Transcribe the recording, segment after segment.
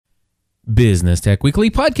Business Tech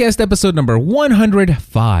Weekly Podcast, episode number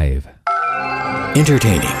 105.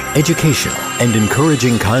 Entertaining, educational, and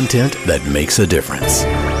encouraging content that makes a difference.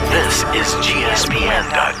 This is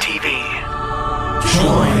GSPN.TV.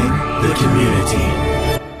 Join the community.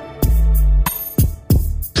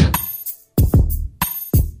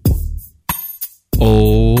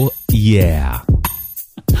 Oh, yeah.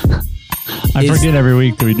 I forget every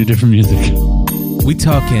week that we do different music. We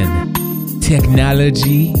talking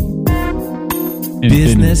technology,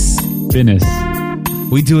 business.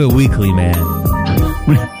 We do it weekly, man.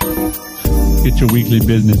 Get your weekly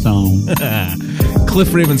business on. Cliff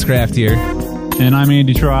Ravenscraft here. And I'm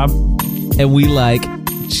Andy Traub. And we like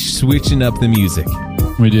switching up the music.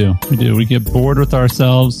 We do. We get bored with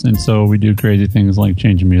ourselves, and so we do crazy things like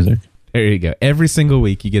changing music. There you go. Every single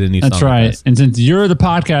week you get a new song. That's right. And since you're the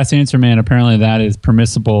podcast answer man, apparently that is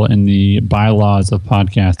permissible in the bylaws of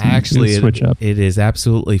podcasting. Actually, switch up. It is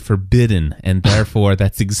absolutely forbidden, and therefore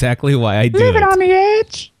that's exactly why I do it. Leave it on the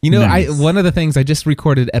edge. You know, Nice. one of the things I just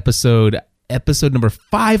recorded episode number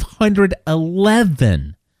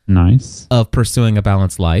 511 Nice. of Pursuing a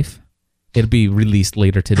Balanced Life. It'll be released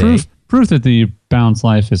later today. Proof that the balanced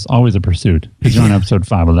life is always a pursuit. Because you're on episode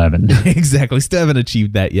 511. Exactly. Still haven't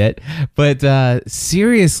achieved that yet. But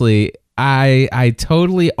seriously, I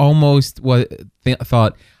totally almost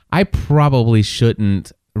thought I probably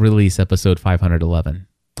shouldn't release episode 511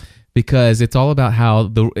 because it's all about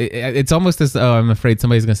how it's almost as though I'm afraid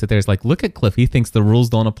somebody's going to sit there. It's like, look at Cliff. He thinks the rules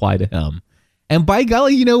don't apply to him. And by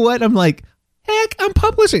golly, you know what? I'm like, heck, I'm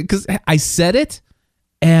publishing because I said it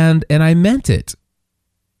and I meant it.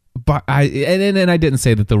 But I didn't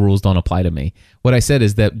say that the rules don't apply to me. What I said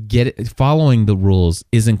is that following the rules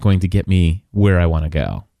isn't going to get me where I want to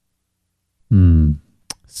go.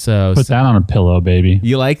 So Put that on a pillow, baby.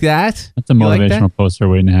 You like that? That's a motivational poster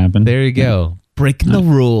waiting to happen. There you go. Breaking the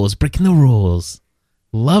rules.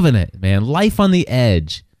 Loving it, man. Life on the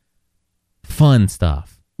edge. Fun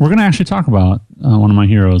stuff. We're going to actually talk about one of my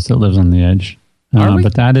heroes that lives on the edge. Are we?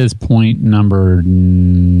 But that is point number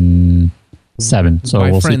 7. So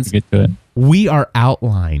we'll see if we get to it. We are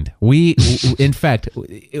outlined. In fact,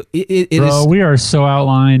 it Bro, is. we are so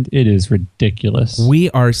outlined. It is ridiculous.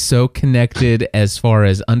 We are so connected as far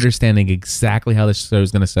as understanding exactly how this show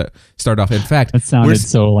is going to start off. In fact, that sounded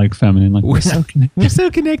so like feminine. Like we're so connected. We're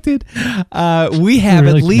so connected. We have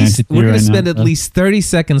really at least. We're going to spend now, at least 30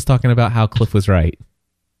 seconds talking about how Cliff was right.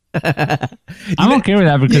 I'm okay with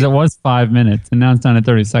that because it was 5 minutes and now it's down to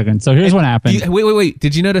 30 seconds. So here's what happened. Wait.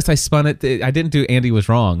 Did you notice I spun it? I didn't do Andy was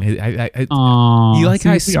wrong. You like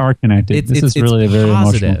how we are connected. This is really a very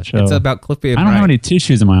emotional show. It's about Cliff being I don't have any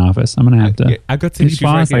tissues in my office. I'm going to have to. I've got tissues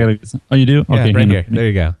right here. Oh, you do? Yeah, okay, right here. There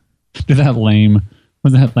you go. Do that lame.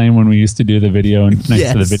 Was that lame when we used to do the video and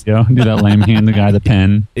next to the video? Do that lame, hand the guy the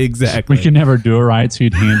pen. Exactly. We could never do it right, so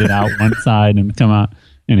you'd hand it out one side and come out.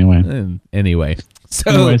 Anyway.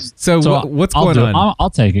 So what's going on? I'll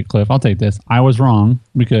take it, Cliff. I'll take this. I was wrong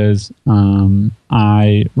because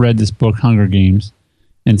I read this book, Hunger Games,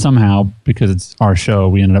 and somehow because it's our show,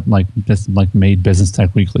 we ended up made Business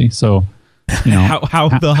Tech Weekly. So, you know how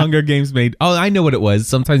the Hunger Games made. Oh, I know what it was.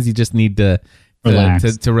 Sometimes you just need to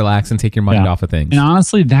relax and take your mind off of things. And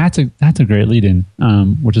honestly, that's a great lead-in,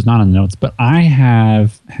 which is not on the notes. But I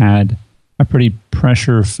have had a pretty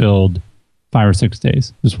pressure-filled 5 or 6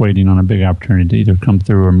 days, just waiting on a big opportunity to either come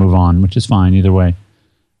through or move on, which is fine either way.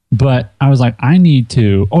 But I was like, I need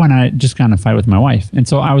to. Oh, and I just got in a fight with my wife, and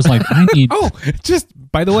so I was like, I need. Just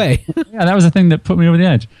by the way, yeah, that was the thing that put me over the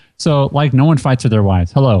edge. So like, no one fights with their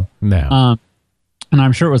wives. Hello, no. And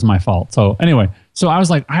I'm sure it was my fault. So anyway, so I was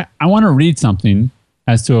like, I want to read something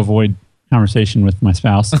as to avoid conversation with my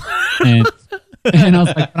spouse, and I was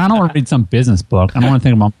like, but I don't want to read some business book. I don't want to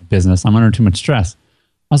think about business. I'm under too much stress.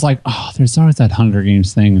 I was like, oh, there's always that Hunger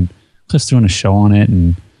Games thing, and Cliff's doing a show on it,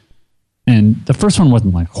 and the first one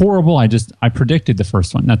wasn't like horrible. I predicted the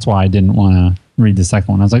first one. That's why I didn't want to read the second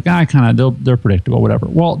one. I was like, they're predictable, whatever.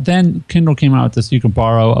 Well, then Kindle came out with this. You can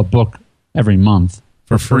borrow a book every month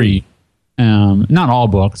for free. Not all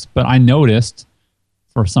books, but I noticed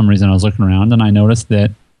for some reason I was looking around and I noticed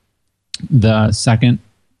that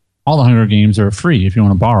all the Hunger Games are free if you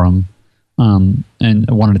want to borrow them. And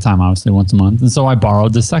one at a time, obviously, once a month. And so I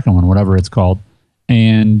borrowed the second one, whatever it's called,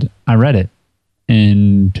 and I read it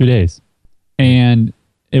in 2 days. And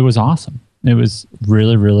it was awesome. It was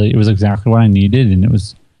really, really, it was exactly what I needed. And it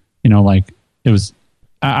was,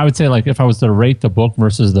 I would say, like, if I was to rate the book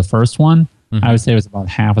versus the first one, I would say it was about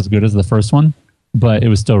half as good as the first one, but it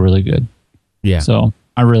was still really good. Yeah. So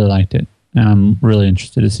I really liked it. And I'm really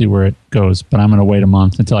interested to see where it goes, but I'm going to wait a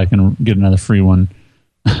month until I can get another free one.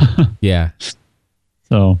 Yeah.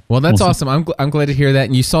 So well, that's we'll see. awesome. I'm glad to hear that.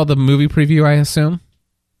 And you saw the movie preview, I assume?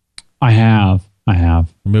 I have.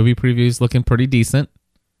 Movie preview's looking pretty decent.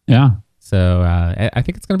 Yeah. So I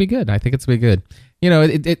think it's going to be good. I think it's going to be good. You know,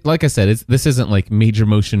 it like I said, this isn't like major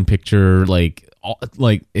motion picture, like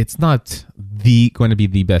it's not going to be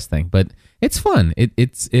the best thing, but it's fun.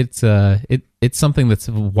 It's something that's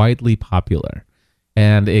widely popular,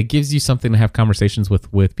 and it gives you something to have conversations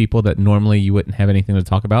with people that normally you wouldn't have anything to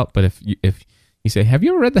talk about. But if you say, have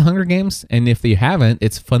you ever read The Hunger Games? And if you haven't,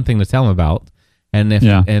 it's a fun thing to tell them about. And if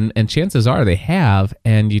and chances are they have,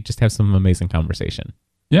 and you just have some amazing conversation.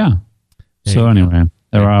 Yeah. There So you go. anyway,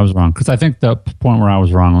 there I was wrong. Because I think the point where I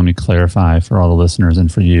was wrong, let me clarify for all the listeners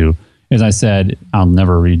and for you, is I said I'll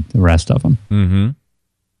never read the rest of them. Mm-hmm.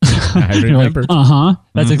 I You're like, remember.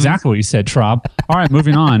 That's exactly what you said, Trob. All right,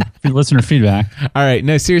 moving on. Listener feedback. All right.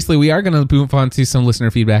 No, seriously, we are going to move on to some listener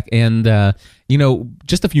feedback. And,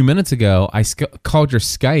 just a few minutes ago, I called your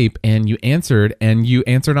Skype and you answered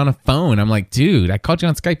on a phone. I'm like, dude, I called you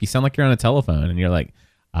on Skype. You sound like you're on a telephone. And you're like,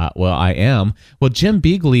 well, I am. Well, Jim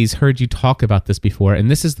Beagley's heard you talk about this before, and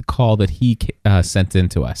this is the call that he sent in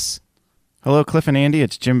to us. Hello, Cliff and Andy.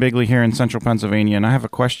 It's Jim Bigley here in Central Pennsylvania, and I have a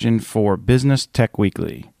question for Business Tech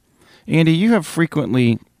Weekly. Andy, you have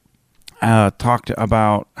frequently talked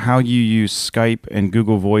about how you use Skype and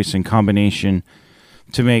Google Voice in combination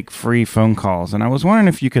to make free phone calls, and I was wondering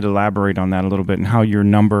if you could elaborate on that a little bit and how your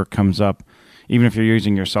number comes up, even if you're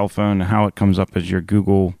using your cell phone, and how it comes up as your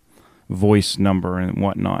Google Voice number and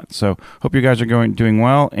whatnot. So hope you guys are doing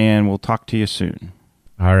well, and we'll talk to you soon.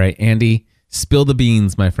 All right, Andy, spill the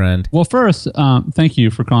beans, my friend. Well, first, thank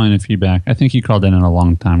you for calling in feedback. I think he called in a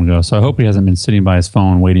long time ago, so I hope he hasn't been sitting by his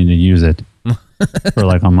phone waiting to use it for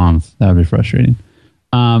like a month. That would be frustrating.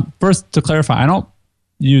 First, to clarify, I don't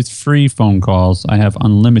use free phone calls. I have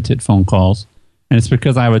unlimited phone calls, and it's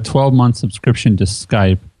because I have a 12-month subscription to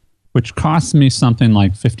Skype, which costs me something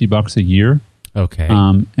like $50 a year. Okay.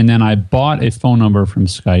 And then I bought a phone number from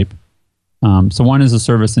Skype. So one is a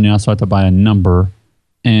service, and you also have to buy a number.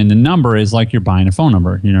 And the number is like you're buying a phone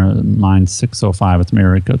number. You know, mine's 605. It's my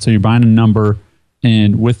area code. So you're buying a number,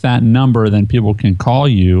 and with that number, then people can call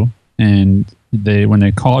you, and when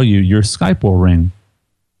they call you, your Skype will ring.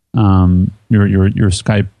 Your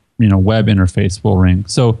Skype, web interface will ring.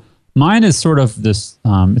 So mine is sort of this.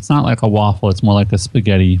 It's not like a waffle. It's more like a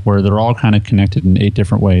spaghetti, where they're all kind of connected in 8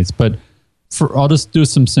 different ways. But I'll just do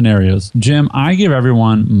some scenarios. Jim, I give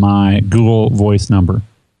everyone my Google Voice number,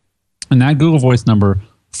 and that Google Voice number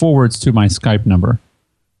forwards to my Skype number.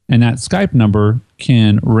 And that Skype number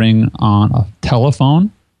can ring on a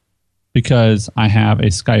telephone because I have a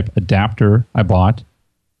Skype adapter I bought,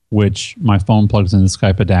 which my phone plugs in the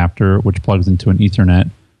Skype adapter, which plugs into an Ethernet.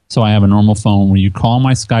 So I have a normal phone where you call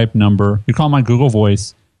my Skype number, you call my Google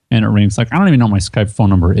Voice, and it rings. Like, I don't even know what my Skype phone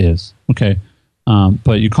number is. Okay.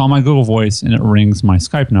 But you call my Google Voice and it rings my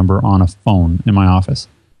Skype number on a phone in my office.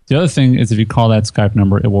 The other thing is if you call that Skype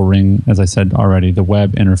number, it will ring, as I said already, the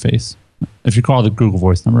web interface. If you call the Google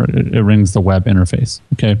Voice number, it rings the web interface.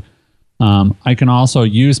 Okay. I can also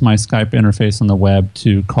use my Skype interface on the web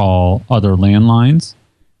to call other landlines.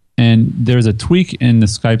 And there's a tweak in the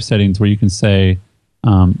Skype settings where you can say,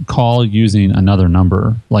 call using another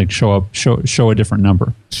number, like show a different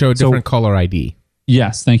number. Show a different caller ID.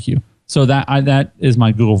 Yes, thank you. So that is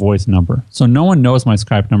my Google Voice number. So no one knows my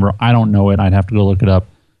Skype number. I don't know it. I'd have to go look it up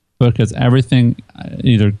because everything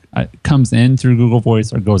either comes in through Google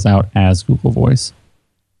Voice or goes out as Google Voice.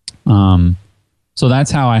 So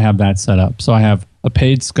that's how I have that set up. So I have a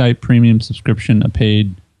paid Skype premium subscription, a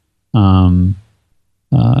paid, and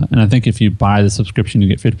I think if you buy the subscription, you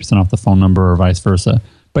get 50% off the phone number or vice versa.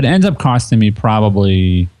 But it ends up costing me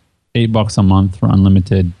probably $8 a month for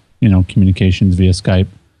unlimited, communications via Skype.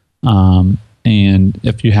 And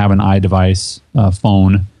if you have an iDevice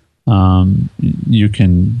phone, you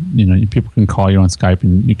can, people can call you on Skype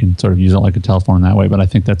and you can sort of use it like a telephone in that way. But I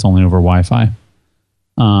think that's only over Wi-Fi.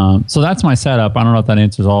 So that's my setup. I don't know if that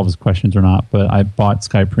answers all of his questions or not, but I bought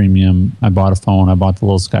Skype Premium. I bought a phone. I bought the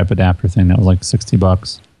little Skype adapter thing that was like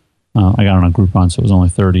 $60. I got it on a Groupon, so it was only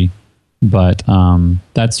 $30. But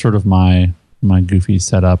that's sort of my goofy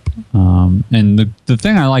setup. And the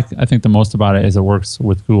thing I think the most about it is it works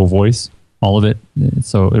with Google Voice, all of it.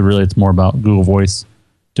 So it's more about Google Voice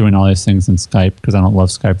doing all these things in Skype because I don't love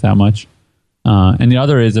Skype that much. And the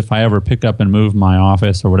other is if I ever pick up and move my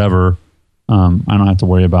office or whatever, I don't have to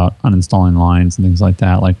worry about uninstalling lines and things like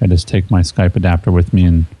that. Like I just take my Skype adapter with me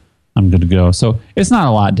and I'm good to go. So it's not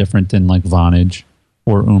a lot different than like Vonage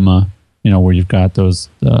or Ooma, where you've got those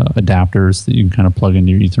adapters that you can kind of plug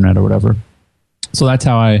into your Ethernet or whatever. So that's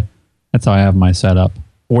how I have my setup.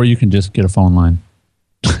 Or you can just get a phone line.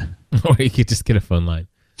 Or you could just get a phone line.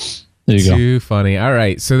 There you go. Too funny. All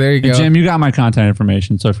right. So there you Hey, go. Jim, you got my contact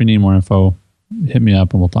information. So if you need more info, hit me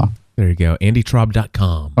up and we'll talk. There you go.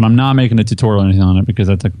 AndyTraub.com. But I'm not making a tutorial or anything on it because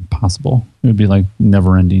that's like impossible. It would be like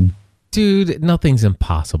never ending. Dude, nothing's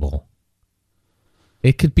impossible.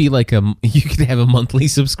 It could be like you could have a monthly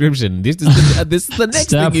subscription. This is the next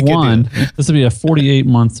Step thing you one. can do. This will be a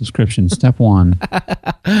 48-month subscription. Step one.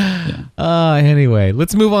 Anyway,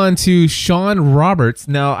 let's move on to Sean Roberts.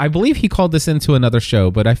 Now, I believe he called this into another show,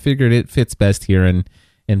 but I figured it fits best here in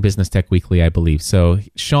Business Tech Weekly, I believe. So,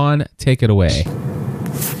 Sean, take it away.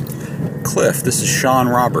 Cliff, this is Sean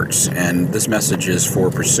Roberts, and this message is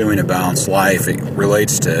for Pursuing a Balanced Life. It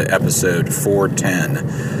relates to episode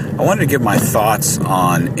 410. I wanted to give my thoughts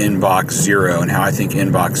on Inbox Zero and how I think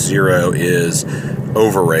Inbox Zero is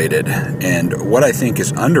overrated. And what I think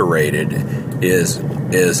is underrated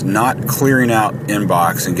is not clearing out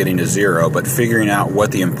inbox and getting to zero, but figuring out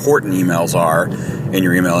what the important emails are in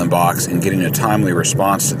your email inbox and getting a timely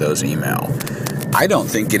response to those emails. I don't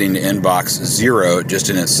think getting to inbox zero just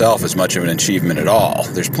in itself is much of an achievement at all.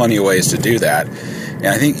 There's plenty of ways to do that. And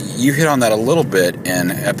I think you hit on that a little bit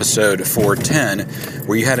in episode 410,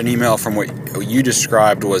 where you had an email from what you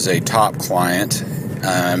described was a top client.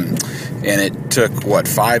 And it took,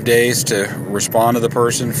 5 days to respond to the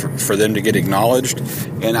person for them to get acknowledged.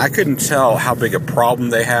 And I couldn't tell how big a problem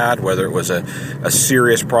they had, whether it was a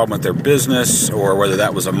serious problem with their business or whether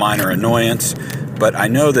that was a minor annoyance. But I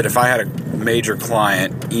know that if I had a major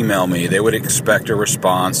client email me, they would expect a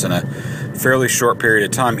response in a fairly short period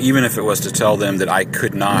of time, even if it was to tell them that I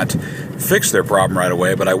could not fix their problem right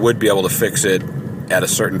away, but I would be able to fix it at a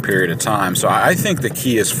certain period of time. So I think the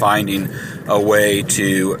key is finding a way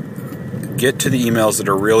to get to the emails that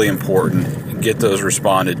are really important, get those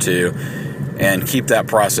responded to, and keep that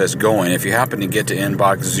process going. If you happen to get to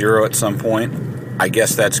inbox zero at some point, I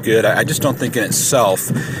guess that's good. I just don't think in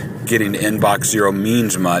itself getting to inbox zero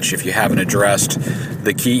means much if you haven't addressed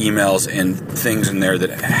the key emails and things in there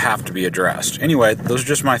that have to be addressed. Anyway, those are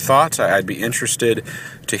just my thoughts. I'd be interested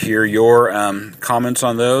to hear your comments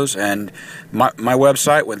on those. And my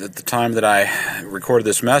website, at the time that I recorded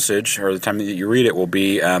this message, or the time that you read it, will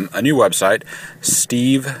be a new website,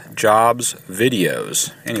 Steve Jobs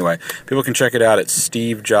Videos. Anyway, people can check it out at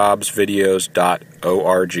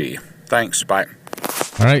stevejobsvideos.org. Thanks. Bye.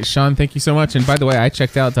 All right, Sean, thank you so much. And by the way, I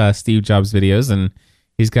checked out Steve Jobs Videos, and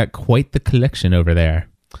he's got quite the collection over there.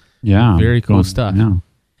 Yeah. Very cool stuff. Yeah.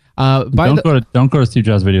 Don't go to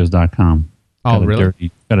stevejobsvideos.com. Oh,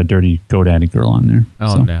 really? Got a dirty GoDaddy girl on there.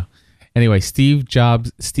 Oh, no. Anyway,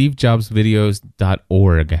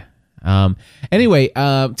 stevejobsvideos.org. Anyway,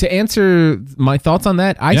 to answer my thoughts on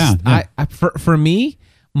that, for me,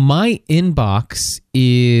 my inbox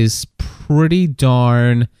is pretty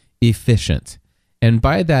darn efficient. And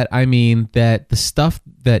by that, I mean that the stuff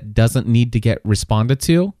that doesn't need to get responded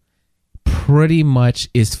to pretty much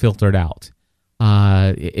is filtered out.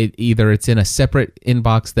 Either it's in a separate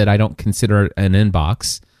inbox that I don't consider an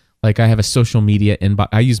inbox. Like I have a social media inbox.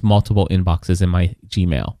 I use multiple inboxes in my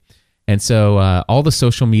Gmail. And so all the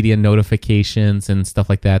social media notifications and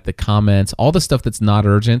stuff like that, the comments, all the stuff that's not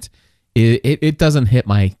urgent, it doesn't hit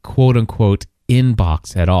my quote-unquote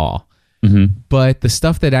inbox at all. Mm-hmm. But the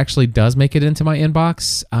stuff that actually does make it into my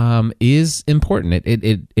inbox is important.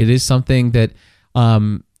 It is something that,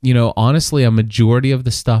 honestly, a majority of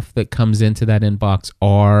the stuff that comes into that inbox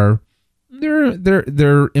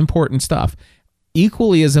they're important stuff.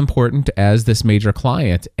 Equally as important as this major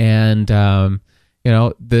client. And, the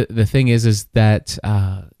thing is that,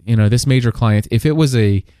 this major client, if it was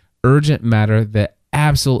a urgent matter that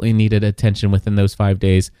absolutely needed attention within those 5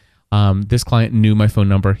 days, this client knew my phone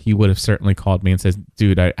number. He would have certainly called me and says,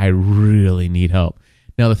 dude, I really need help.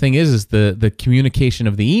 Now, the thing is the communication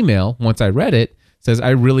of the email, once I read it, says,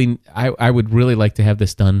 I would really like to have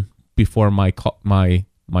this done before my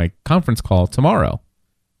conference call tomorrow.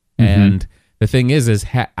 Mm-hmm. And the thing is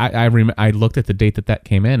I looked at the date that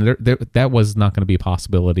came in. That was not going to be a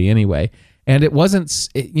possibility anyway. And it wasn't,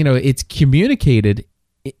 it's communicated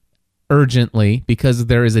urgently because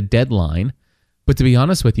there is a deadline. But to be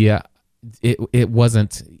honest with you, it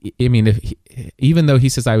wasn't. I mean, even though he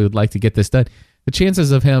says I would like to get this done, the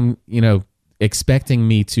chances of him, expecting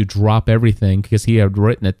me to drop everything because he had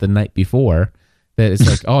written it the night before, that it's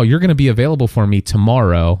like, oh, you're going to be available for me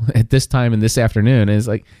tomorrow at this time and this afternoon, and it's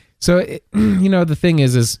like, so the thing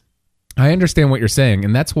is I understand what you're saying,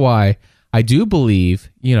 and that's why I do believe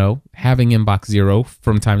having inbox zero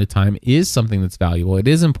from time to time is something that's valuable. It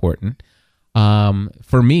is important.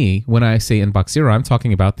 For me, when I say inbox zero, I'm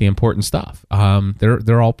talking about the important stuff.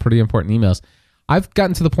 They're all pretty important emails. I've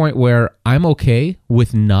gotten to the point where I'm okay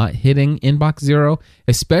with not hitting inbox 0,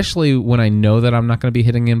 especially when I know that I'm not going to be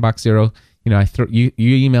hitting inbox 0. You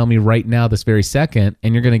email me right now this very second,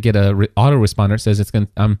 and you're going to get a autoresponder that says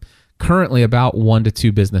I'm currently about 1 to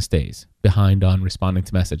 2 business days behind on responding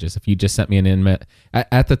to messages. If you just sent me an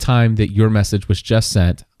at the time that your message was just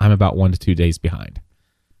sent, I'm about 1 to 2 days behind.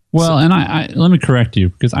 Well, and I let me correct you,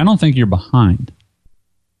 because I don't think you're behind.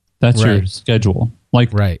 That's your schedule.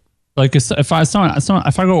 Right. Like if I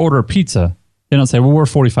go order a pizza, they don't say, well, we're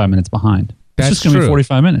 45 minutes behind. It's just going to be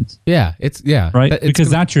 45 minutes. Yeah, right? Because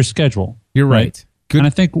that's your schedule. You're right. Good. And I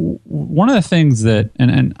think one of the things that,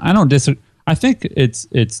 and I don't disagree, I think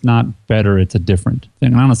it's not better, it's a different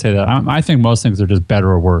thing. And I don't say that. I think most things are just better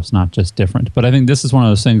or worse, not just different. But I think this is one of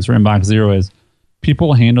those things for Inbox Zero is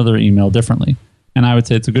people handle their email differently. And I would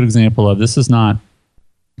say it's a good example of this is not,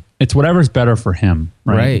 it's whatever's better for him,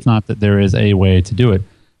 right? It's not that there is a way to do it.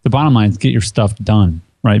 The bottom line is get your stuff done,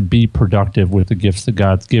 right? Be productive with the gifts that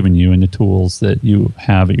God's given you and the tools that you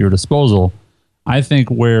have at your disposal. I think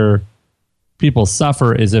where people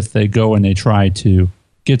suffer is if they go and they try to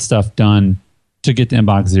get stuff done to get to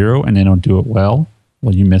Inbox Zero and they don't do it well.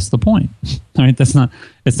 Well, you miss the point. Right? It's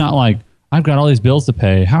not like I've got all these bills to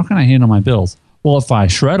pay. How can I handle my bills? Well, if I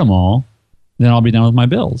shred them all, then I'll be done with my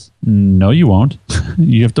bills. No, you won't.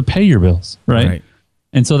 You have to pay your bills, right?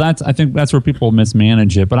 And so I think that's where people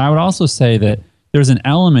mismanage it. But I would also say that there's an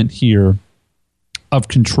element here of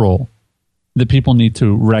control that people need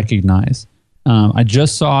to recognize. I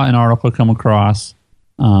just saw an article come across,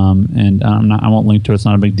 and I won't link to it. It's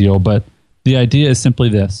not a big deal. But the idea is simply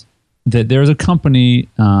this, that there's a company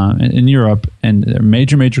in Europe, and a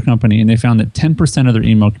major company, and they found that 10% of their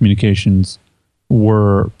email communications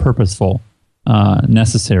were purposeful,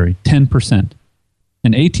 necessary, 10%.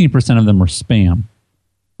 And 18% of them were spam.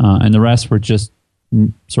 And the rest were just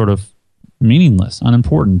sort of meaningless,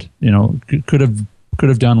 unimportant. Could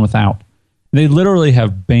have done without. They literally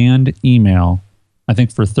have banned email, I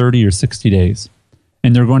think, for 30 or 60 days,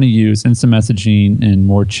 and they're going to use instant messaging and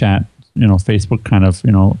more chat. Facebook kind of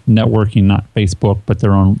networking, not Facebook, but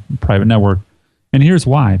their own private network. And here's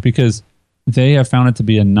why: because they have found it to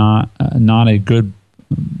be not a good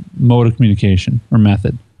mode of communication or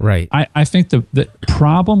method. Right. I think the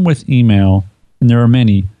problem with email, and there are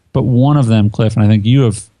many, but one of them, Cliff, and I think you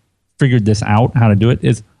have figured this out, how to do it,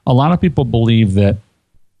 is a lot of people believe that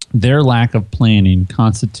their lack of planning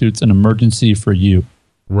constitutes an emergency for you.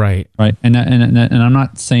 Right. Right. And I'm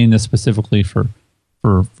not saying this specifically for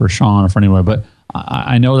Sean or for anyone, but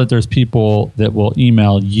I know that there's people that will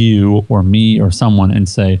email you or me or someone and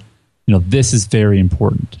say, this is very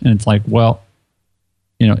important. And it's like, well,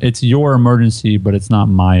 it's your emergency, but it's not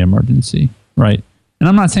my emergency. Right. And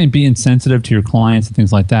I'm not saying be insensitive to your clients and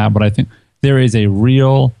things like that, but I think there is a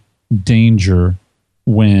real danger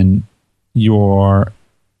when you're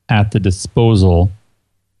at the disposal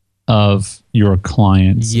of your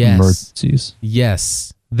clients' emergencies.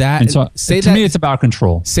 Yes. And so to me, it's about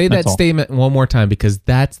control. Say that statement one more time, because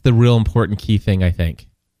that's the real important key thing, I think.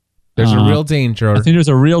 There's a real danger. I think there's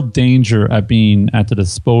a real danger at being at the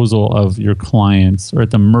disposal of your clients or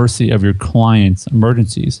at the mercy of your clients'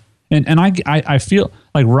 emergencies. And I feel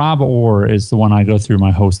like Rob Orr is the one I go through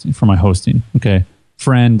my hosting. Okay.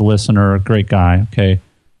 Friend, listener, great guy. Okay.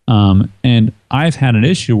 And I've had an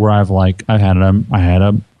issue where I had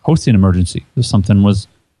a hosting emergency. Something was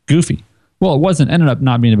goofy. Well, ended up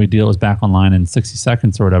not being a big deal. It was back online in 60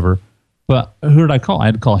 seconds or whatever. But who did I call? I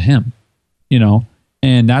had to call him,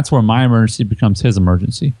 and that's where my emergency becomes his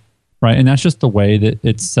emergency. Right. And that's just the way that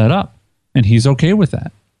it's set up. And he's okay with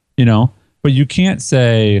that, but you can't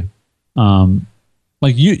say,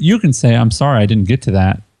 you can say, I'm sorry, I didn't get to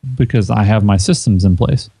that because I have my systems in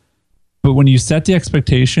place. But when you set the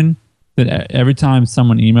expectation that every time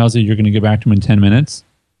someone emails you, you're going to get back to them in 10 minutes,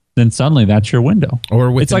 then suddenly that's your window.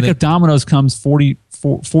 It's like if Domino's comes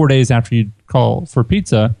 4 days after you call for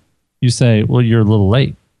pizza, you say, well, you're a little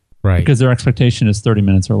late. Right. Because their expectation is 30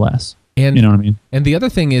 minutes or less. And you know what I mean? And the other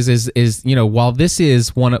thing is while this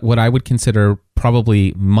is what I would consider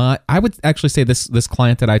probably I would actually say this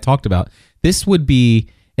client that I talked about, this would be,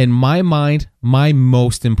 in my mind, my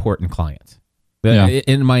most important client.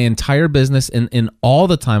 In my entire business, and in all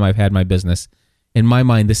the time I've had my business, in my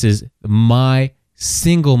mind, this is my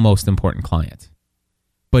single most important client.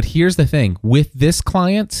 But here's the thing, with this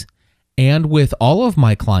client and with all of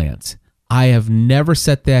my clients, I have never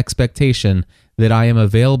set the expectation that I am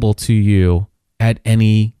available to you at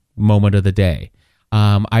any moment of the day.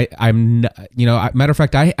 Matter of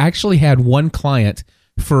fact, I actually had one client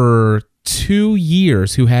for 2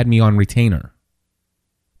 years who had me on retainer.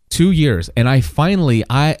 2 years. And I finally,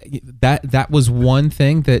 that was one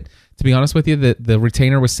thing that, to be honest with you, the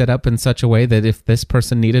retainer was set up in such a way that if this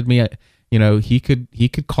person needed me, he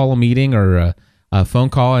could call a meeting or a phone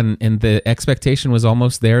call, and the expectation was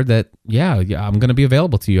almost there that, yeah, I'm going to be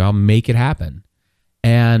available to you. I'll make it happen.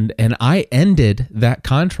 And I ended that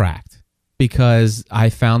contract because I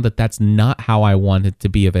found that that's not how I wanted to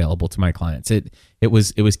be available to my clients. It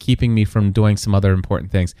was keeping me from doing some other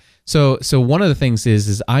important things. So one of the things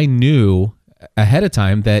is I knew ahead of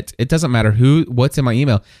time that it doesn't matter what's in my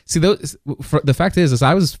email. See, the fact is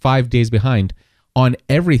I was 5 days behind on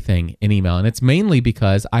everything in email, and it's mainly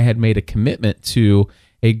because I had made a commitment to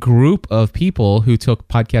a group of people who took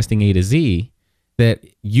podcasting A to Z, that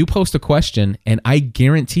you post a question and I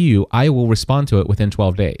guarantee you I will respond to it within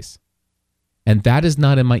 12 days. And that is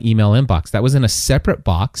not in my email inbox. That was in a separate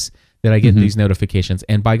box that I get these notifications.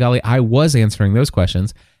 And by golly, I was answering those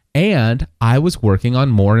questions, and I was working on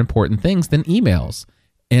more important things than emails.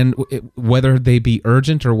 And whether they be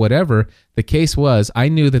urgent or whatever the case was, I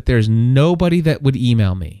knew that there's nobody that would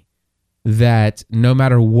email me that no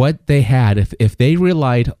matter what they had, if they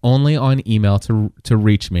relied only on email to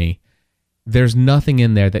reach me, there's nothing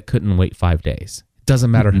in there that couldn't wait 5 days. It doesn't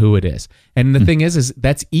matter who it is. And the thing is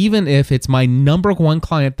that's even if it's my number one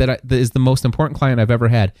client that is the most important client I've ever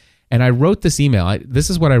had. And I wrote this email. This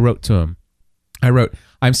is what I wrote to him. I wrote,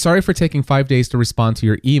 "I'm sorry for taking 5 days to respond to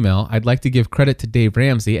your email. I'd like to give credit to Dave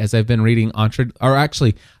Ramsey as I've been reading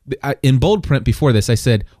in bold print before this, I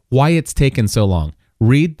said, why it's taken so long.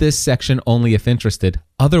 Read this section only if interested.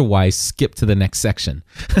 Otherwise, skip to the next section."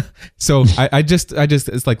 So I just,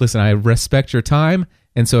 it's like, listen, I respect your time.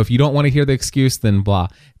 And so if you don't want to hear the excuse, then blah.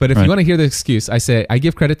 But if you want to hear the excuse, I say, I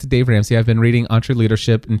give credit to Dave Ramsey. I've been reading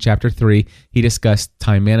EntreLeadership in Chapter 3. He discussed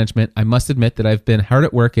time management. I must admit that I've been hard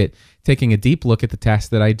at work at taking a deep look at the tasks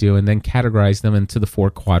that I do and then categorize them into the 4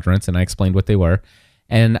 quadrants, and I explained what they were.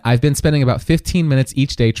 And I've been spending about 15 minutes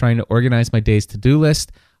each day trying to organize my day's to-do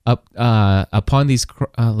list based upon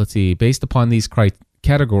these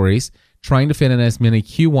categories, trying to fit in as many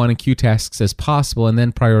Q1 and Q tasks as possible, and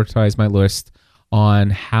then prioritize my list on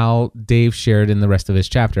how Dave shared in the rest of his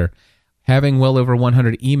chapter. Having well over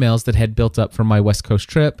 100 emails that had built up from my West Coast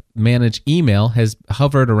trip, manage email has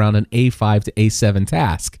hovered around an A5 to A7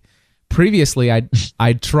 task. Previously,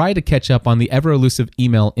 I'd try to catch up on the ever-elusive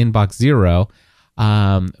email inbox 0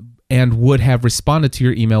 and would have responded to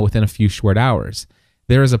your email within a few short hours.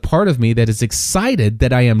 There is a part of me that is excited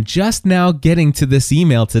that I am just now getting to this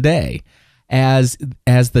email today, as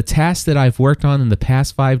the tasks that I've worked on in the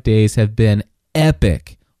past 5 days have been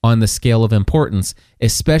epic on the scale of importance,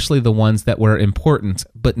 especially the ones that were important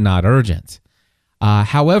but not urgent.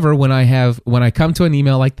 However, when I come to an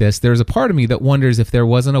email like this, there's a part of me that wonders if there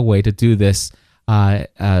wasn't a way to do this where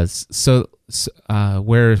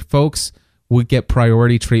folks would get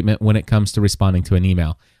priority treatment when it comes to responding to an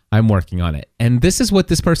email. I'm working on it. And this is what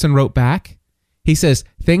this person wrote back. He says,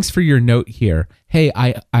 "Thanks for your note here. Hey,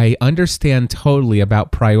 I understand totally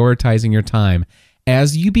about prioritizing your time.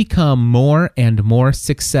 As you become more and more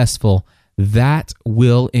successful, that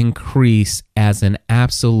will increase as an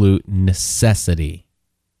absolute necessity."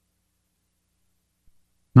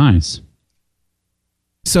 Nice.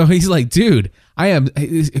 So he's like, dude, I am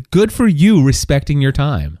good for you respecting your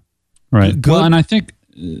time. Right. Good. Well, and I think,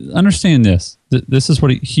 understand this. This is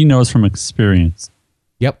what he knows from experience.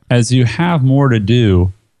 Yep. As you have more to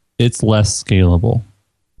do, it's less scalable.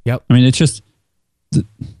 Yep. I mean, it's just...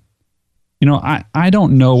 I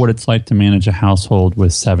don't know what it's like to manage a household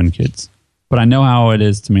with 7 kids, but I know how it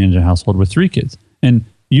is to manage a household with 3 kids. And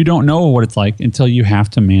you don't know what it's like until you have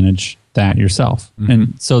to manage that yourself. Mm-hmm.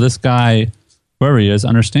 And so this guy, whoever he is,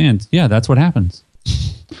 understands, yeah, that's what happens.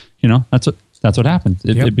 That's what happens.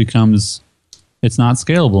 It becomes, it's not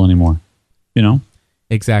scalable anymore,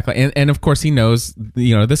 Exactly. And of course he knows,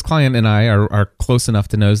 this client and I are close enough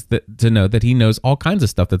to know that he knows all kinds of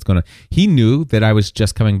stuff he knew that I was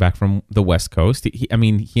just coming back from the West Coast. He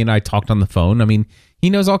and I talked on the phone. I mean, he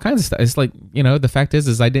knows all kinds of stuff. It's like, the fact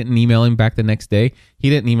is I didn't email him back the next day. He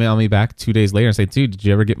didn't email me back 2 days later and say, "Dude, did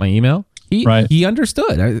you ever get my email?" He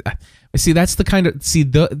understood. See, that's the kind of,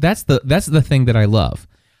 that's the thing that I love.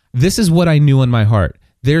 This is what I knew in my heart.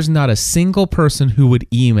 There's not a single person who would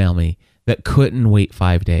email me that couldn't wait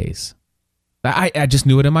 5 days. I just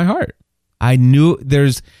knew it in my heart. I knew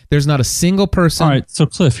there's not a single person. All right, so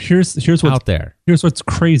Cliff, here's what's out there. Here's what's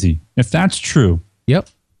crazy. If that's true, yep,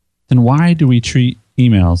 then why do we treat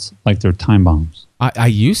emails like they're time bombs? I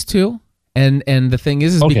used to, and the thing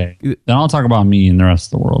is okay. Then I'll talk about me and the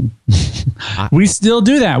rest of the world. We still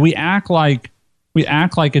do that. We act like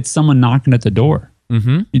it's someone knocking at the door.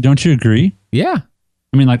 Mm-hmm. Don't you agree? Yeah.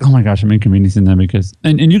 I mean, like, oh my gosh, I'm inconveniencing them because,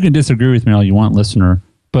 and you can disagree with me all you want, listener,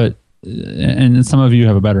 but, and some of you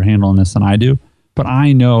have a better handle on this than I do, but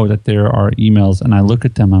I know that there are emails and I look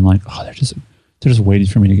at them, I'm like, oh, they're just waiting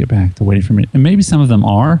for me to get back. They're waiting for me. And maybe some of them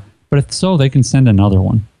are, but if so, they can send another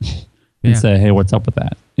one and say, hey, what's up with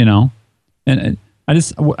that? You know? And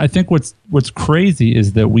I think what's crazy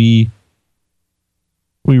is that we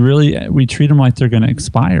treat them like they're going to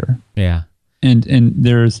expire. Yeah. And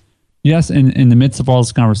there's, yes, in the midst of all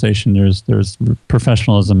this conversation, there's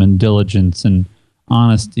professionalism and diligence and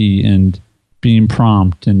honesty and being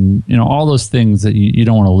prompt and, you know, all those things that you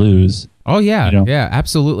don't want to lose. Oh yeah. You know? Yeah,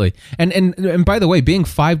 absolutely. And by the way, being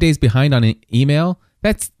 5 days behind on an email,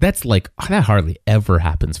 that's like, that hardly ever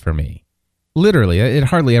happens for me. Literally, it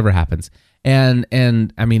hardly ever happens. And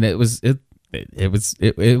I mean, it was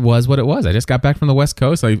what it was. I just got back from the West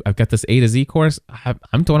Coast. I've got this A to Z course.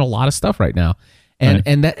 I'm doing a lot of stuff right now. And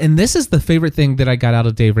right. and this is the favorite thing that I got out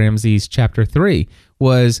of Dave Ramsey's chapter 3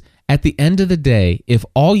 was at the end of the day, if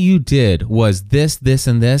all you did was this,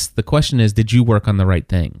 and this, the question is, did you work on the right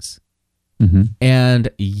things? Mm-hmm. And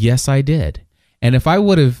yes, I did. And if I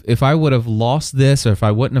would have lost this, or if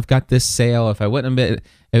I wouldn't have got this sale, if I wouldn't have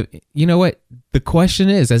been, you know what? The question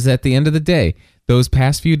is at the end of the day, those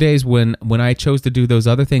past few days when I chose to do those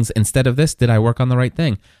other things instead of this, did I work on the right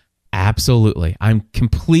thing? Absolutely. I'm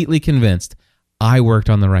completely convinced I worked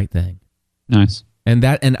on the right thing. Nice. And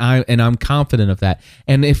I'm confident of that.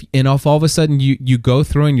 And if all of a sudden you go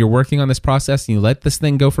through and you're working on this process and you let this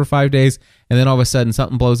thing go for 5 days, and then all of a sudden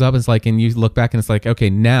something blows up, and it's like, and you look back and it's like, okay,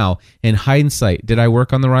 now in hindsight, did I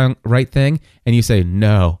work on the right thing? And you say,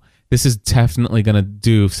 no, this is definitely going to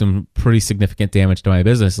do some pretty significant damage to my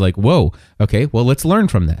business. Like, whoa, okay, well, let's learn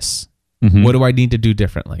from this. Mm-hmm. What do I need to do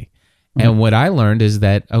differently? Mm-hmm. And what I learned is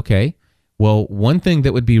that, okay, well, one thing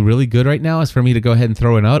that would be really good right now is for me to go ahead and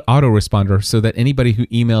throw an autoresponder so that anybody who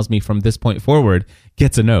emails me from this point forward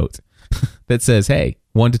gets a note that says, hey,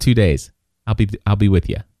 1 to 2 days, I'll be with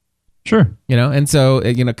you. Sure. You know, and so,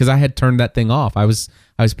 you know, because I had turned that thing off. I was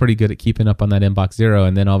pretty good at keeping up on that inbox zero,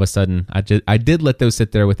 and then all of a sudden I did let those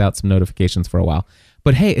sit there without some notifications for a while.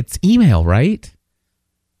 But hey, it's email, right?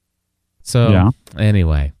 So yeah.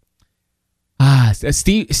 Anyway.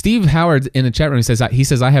 Steve Howard in the chat room says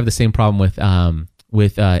I have the same problem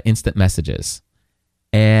with instant messages,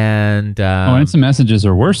 and instant messages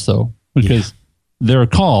are worse though because they're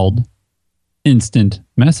called instant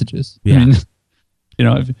messages. Yeah. I mean,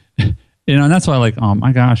 and that's why, like, oh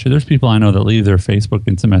my gosh, there's people I know that leave their Facebook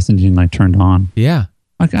instant messaging like turned on. Yeah,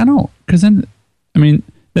 like I don't, because then, I mean,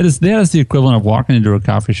 that is the equivalent of walking into a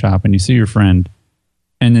coffee shop and you see your friend,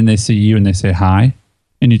 and then they see you and they say hi.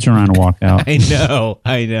 And you turn around and walk out. I know.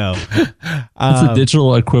 It's the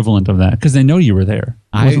digital equivalent of that because they know you were there.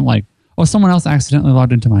 It wasn't like, oh, someone else accidentally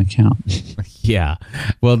logged into my account. Yeah.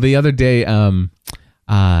 Well, the other day,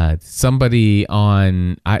 somebody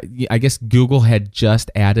on, I guess Google had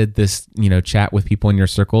just added this, chat with people in your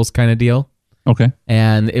circles kind of deal. Okay.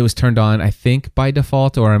 And it was turned on, I think, by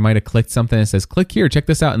default, or I might have clicked something that says, click here, check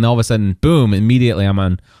this out. And all of a sudden, boom, immediately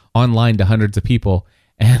I'm online to hundreds of people.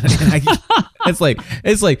 And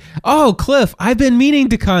it's like, oh, Cliff, I've been meaning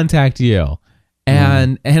to contact you.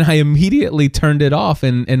 And I immediately turned it off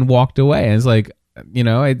and walked away. And it's like,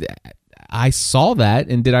 I saw that.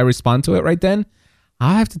 And did I respond to it right then?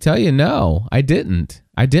 I have to tell you, no, I didn't.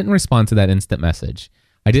 I didn't respond to that instant message.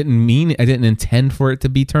 I didn't intend for it to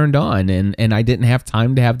be turned on. And I didn't have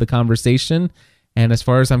time to have the conversation. And as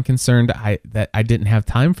far as I'm concerned, I didn't have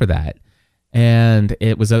time for that. And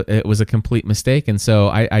it was a complete mistake. And so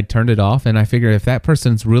I turned it off, and I figured if that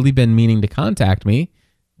person's really been meaning to contact me,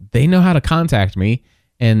 they know how to contact me.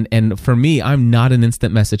 And for me, I'm not an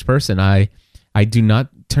instant message person. I do not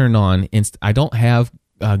turn on I don't have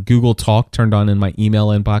Google Talk turned on in my email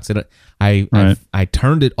inbox. I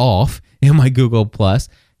turned it off in my Google Plus.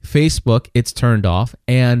 Facebook, it's turned off.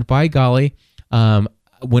 And by golly,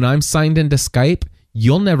 when I'm signed into Skype,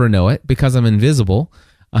 you'll never know it because I'm invisible.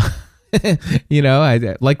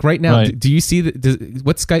 Like right now, right. Do you see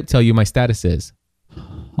what Skype tell you my status is?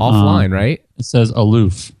 Offline, right? It says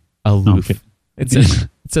aloof. Okay. It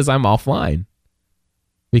says I'm offline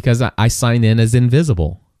because I sign in as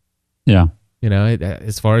invisible. Yeah.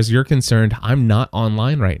 As far as you're concerned, I'm not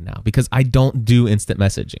online right now because I don't do instant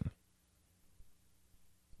messaging.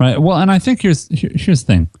 Right. Well, and I think here's the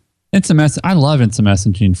thing. I love instant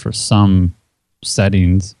messaging for some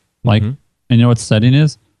settings. Like, and you know what setting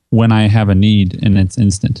is? When I have a need and it's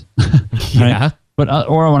instant. Right? Yeah. But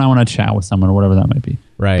or when I want to chat with someone or whatever that might be.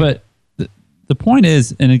 Right. But the point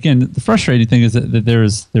is, and again, the frustrating thing is that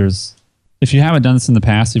there's if you haven't done this in the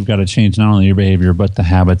past, you've got to change not only your behavior but the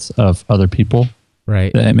habits of other people.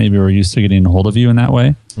 Right. that maybe are used to getting a hold of you in that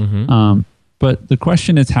way. But the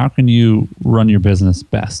question is, how can you run your business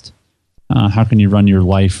best? How can you run your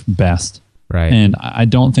life best? Right. And I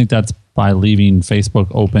don't think that's by leaving Facebook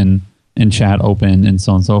open and chat open and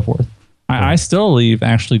so on and so forth. I still leave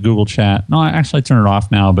actually Google Chat. No, I turn it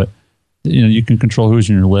off now, but you can control who's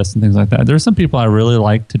in your list and things like that. There's some people I really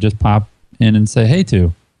like to just pop in and say hey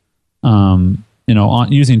to,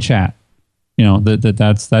 using chat.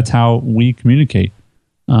 That's how we communicate.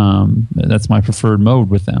 That's my preferred mode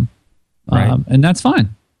with them. Right. And that's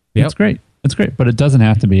fine. Yep. That's great. That's great. But it doesn't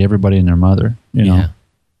have to be everybody and their mother.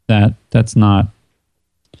 That's not.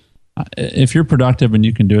 If you're productive and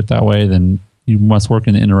you can do it that way, then you must work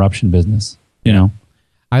in the interruption business. You know.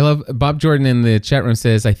 I love Bob Jordan in the chat room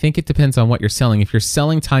says, I think it depends on what you're selling. If you're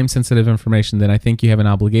selling time-sensitive information, then I think you have an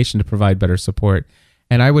obligation to provide better support.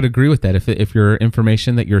 And I would agree with that if your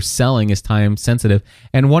information that you're selling is time-sensitive.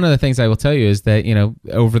 And one of the things I will tell you is that,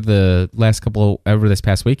 over this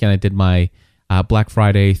past weekend, I did my Black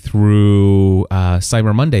Friday through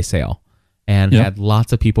Cyber Monday sale and had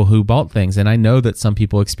lots of people who bought things. And I know that some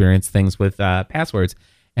people experience things with passwords.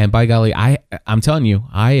 And by golly, I'm telling you,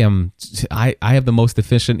 I have the most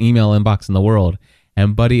efficient email inbox in the world.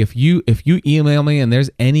 And buddy, if you email me and there's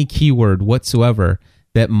any keyword whatsoever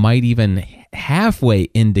that might even halfway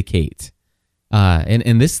indicate,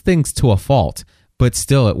 and this thing's to a fault, but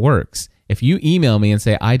still it works. If you email me and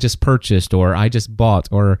say I just purchased or I just bought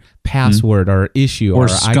or password or issue or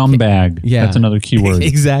scumbag, that's another keyword.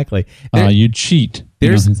 Exactly. You cheat.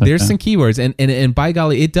 There's some keywords, and by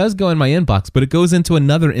golly, it does go in my inbox, but it goes into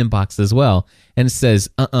another inbox as well, and it says,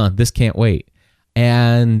 this can't wait,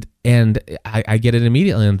 and I get it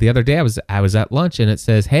immediately. And the other day I was at lunch, and it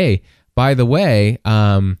says, hey, by the way,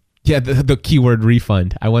 the keyword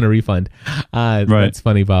refund. I want a refund. Right. That's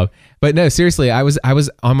funny, Bob. But no, seriously, I was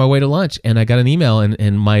on my way to lunch, and I got an email,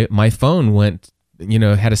 and my phone went,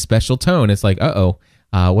 had a special tone. It's like,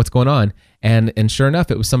 what's going on? And sure enough,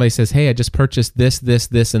 it was somebody says, hey, I just purchased this,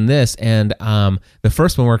 and this. And the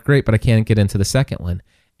first one worked great, but I can't get into the second one.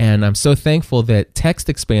 And I'm so thankful that Text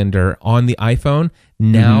Expander on the iPhone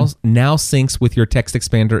now syncs with your Text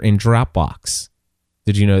Expander in Dropbox.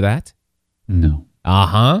 Did you know that? No.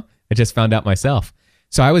 I just found out myself.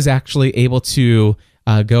 So I was actually able to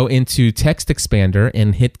go into Text Expander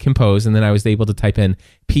and hit compose. And then I was able to type in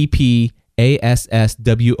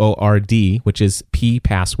PPASSWORD, which is P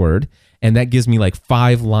password. And that gives me like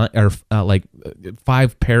 5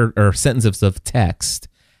 sentences of text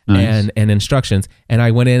and instructions. And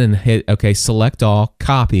I went in and hit, select all,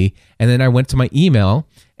 copy. And then I went to my email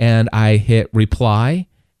and I hit reply.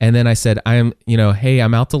 And then I said, hey,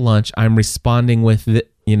 I'm out to lunch. I'm responding with,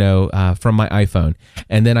 from my iPhone.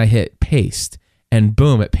 And then I hit paste. And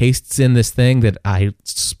boom, it pastes in this thing that I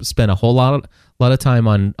spent a whole lot of time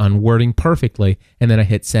on wording perfectly. And then I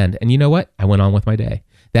hit send. And you know what? I went on with my day.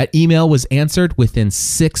 That email was answered within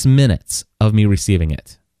 6 minutes of me receiving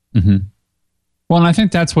it. Mm-hmm. Well, and I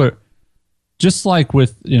think that's what, just like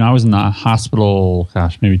with, I was in the hospital,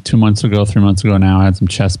 maybe 2 months ago, 3 months ago now. I had some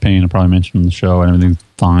chest pain. I probably mentioned on the show, and everything's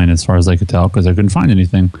fine as far as I could tell because I couldn't find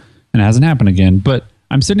anything, and it hasn't happened again. But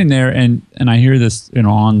I'm sitting there, and I hear this,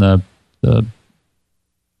 on the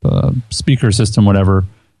speaker system, whatever.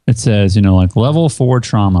 It says, like level 4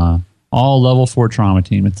 trauma, all level 4 trauma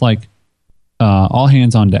team. It's like, all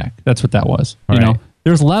hands on deck. That's what that was. Right.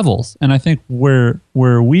 There's levels, and I think where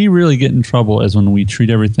we really get in trouble is when we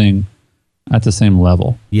treat everything at the same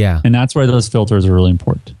level. Yeah, and that's why those filters are really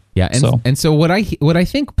important. Yeah, and so what I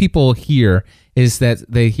think people hear is that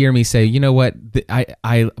they hear me say, you know what,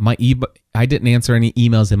 I didn't answer any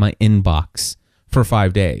emails in my inbox for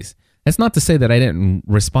 5 days. That's not to say that I didn't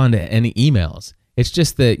respond to any emails. It's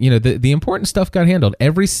just that the important stuff got handled.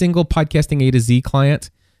 Every single Podcasting A to Z client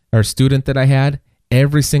or student that I had,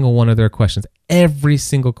 every single one of their questions, every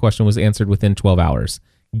single question was answered within 12 hours.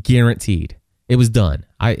 Guaranteed. It was done.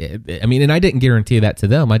 I mean, and I didn't guarantee that to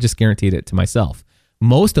them. I just guaranteed it to myself.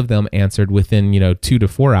 Most of them answered within, 2 to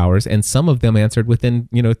 4 hours, and some of them answered within,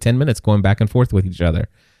 10 minutes going back and forth with each other.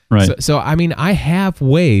 Right. So I mean, I have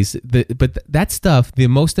ways, but that stuff, the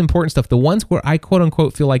most important stuff, the ones where I quote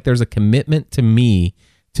unquote feel like there's a commitment to me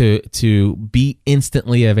to be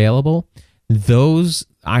instantly available, those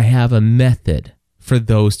I have a method for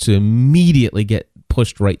those to immediately get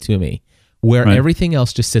pushed right to me, where everything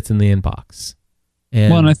else just sits in the inbox.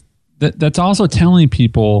 And that's also telling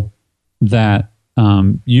people that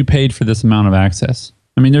you paid for this amount of access.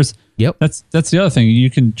 I mean, that's the other thing.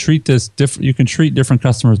 You can treat you can treat different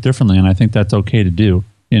customers differently, and I think that's okay to do.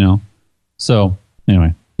 So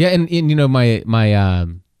anyway. Yeah, and my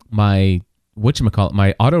whatchamacallit,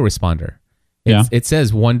 my autoresponder. It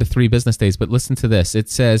says 1 to 3 business days, but listen to this. It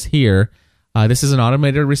says here, this is an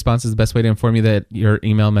automated response. Is the best way to inform you that your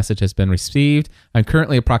email message has been received. I'm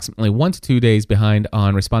currently approximately 1 to 2 days behind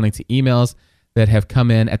on responding to emails that have come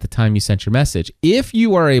in at the time you sent your message. If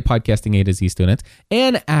you are a Podcasting A to Z student,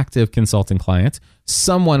 an active consulting client,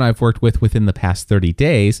 someone I've worked with within the past 30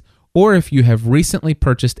 days, or if you have recently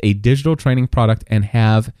purchased a digital training product and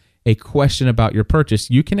have a question about your purchase,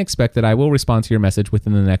 you can expect that I will respond to your message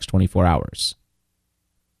within the next 24 hours.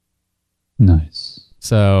 Nice.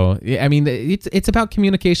 So, I mean, it's about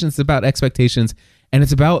communication, it's about expectations, and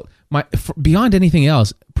it's about, beyond anything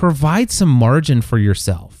else, provide some margin for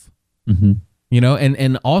yourself. Mm-hmm. You know,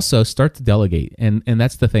 and also start to delegate. And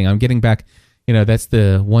that's the thing. I'm getting back, you know, that's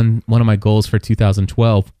the one of my goals for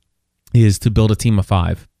 2012 is to build a team of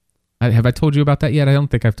 5. Have I told you about that yet? I don't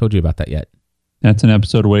think I've told you about that yet. That's an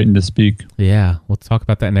episode waiting to speak. Yeah, we'll talk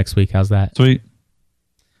about that next week. How's that? Sweet.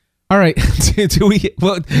 All right. Do we?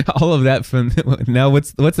 Well, all of that from now.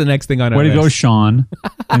 What's the next thing on our list? Way to go, list? Sean.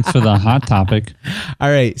 Thanks for the hot topic. All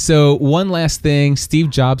right. So one last thing, Steve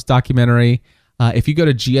Jobs documentary. If you go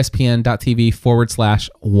to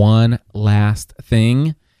gspn.tv/one last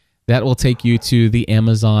thing, that will take you to the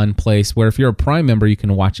Amazon place where if you're a Prime member, you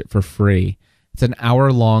can watch it for free. It's an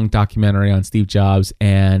hour-long documentary on Steve Jobs,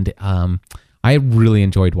 and I really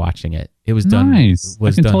enjoyed watching it. It was done. Nice. I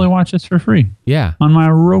can totally watch this for free. Yeah. On my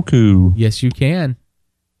Roku. Yes, you can.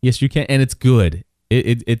 Yes, you can. And it's good.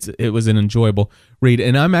 It was an enjoyable read.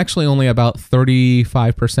 And I'm actually only about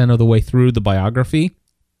 35% of the way through the biography.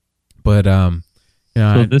 But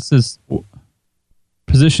so this is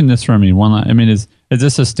position this for me. I mean, is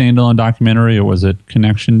this a standalone documentary, or was it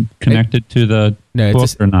connected to the book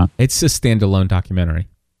or not? It's a standalone documentary.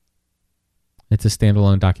 It's a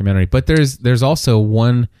standalone documentary. But there's also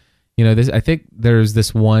one, you know, I think there's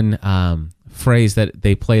this one phrase that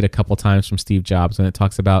they played a couple times from Steve Jobs when it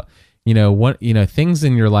talks about, things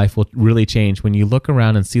in your life will really change when you look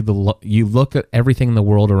around and see you look at everything in the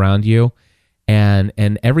world around you. And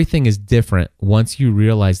everything is different once you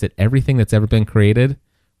realize that everything that's ever been created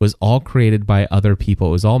was all created by other people.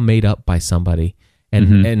 It was all made up by somebody,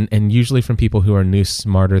 and usually from people who are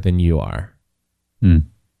smarter than you are. Mm.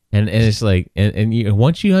 And it's like,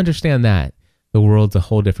 once you understand that, the world's a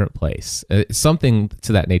whole different place. Something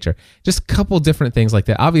to that nature. Just a couple different things like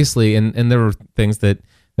that. Obviously, and there were things that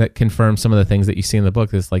confirm some of the things that you see in the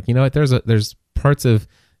book. It's like, you know what? There's parts of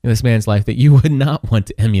this man's life that you would not want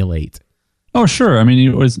to emulate. Oh, sure. I mean, he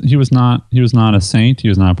was not a saint. He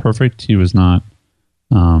was not perfect. He was not,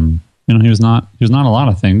 he was not a lot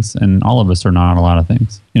of things, and all of us are not a lot of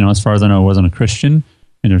things. You know, as far as I know, he wasn't a Christian,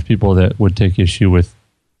 and there's people that would take issue with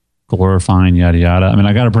glorifying yada yada. I mean,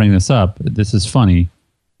 I got to bring this up. This is funny.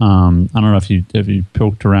 I don't know if you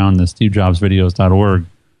poked around the SteveJobsVideos.org,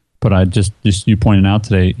 but I just you pointed out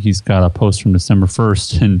today he's got a post from December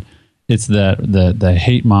 1st, and it's the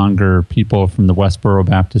hate monger people from the Westboro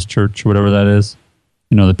Baptist Church or whatever that is.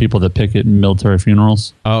 You know, the people that picket military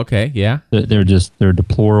funerals. Oh, okay, yeah. They're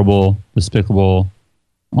deplorable, despicable.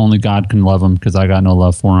 Only God can love them because I got no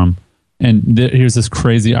love for them. And here's this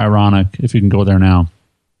crazy ironic, if you can go there now.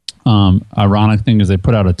 Ironic thing is they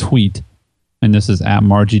put out a tweet, and this is at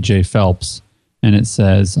Margie J. Phelps, and it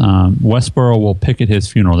says, Westboro will picket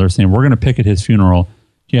his funeral. They're saying, we're going to picket his funeral.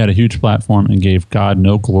 He had a huge platform and gave God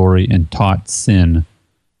no glory and taught sin.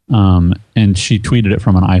 And she tweeted it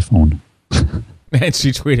from an iPhone. And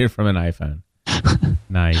she tweeted from an iPhone.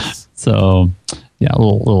 Nice. So, yeah, a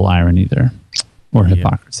little irony there, or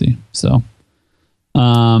hypocrisy. So,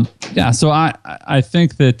 so I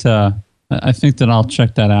think that I'll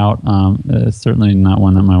check that out. It's certainly not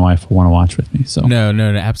one that my wife will want to watch with me. So no,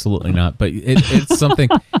 absolutely not. But it's something,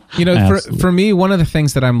 for me, one of the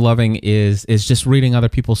things that I'm loving is just reading other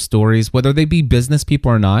people's stories, whether they be business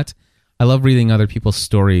people or not. I love reading other people's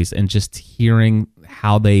stories and just hearing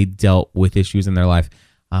how they dealt with issues in their life.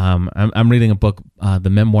 I'm reading a book,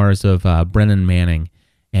 The Memoirs of Brennan Manning,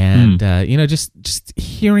 and just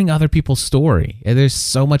hearing other people's story. There's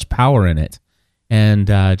so much power in it. And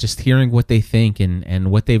just hearing what they think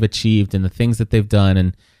and what they've achieved and the things that they've done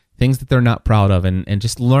and things that they're not proud of and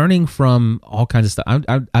just learning from all kinds of stuff. I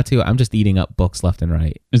tell you, I'm just eating up books left and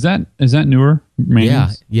right. Is that newer?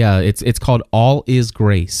 Yeah. It's called All Is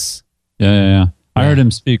Grace. Yeah. I heard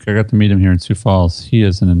him speak. I got to meet him here in Sioux Falls. He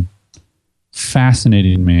is a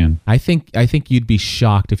fascinating man. I think you'd be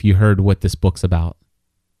shocked if you heard what this book's about.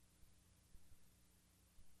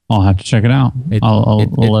 I'll have to check it out. I'll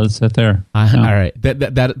let it sit there. All right,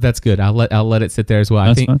 that's good. I'll let it sit there as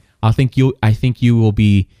well. I think you will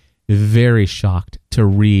be very shocked to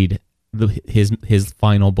read his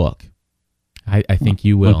final book. I think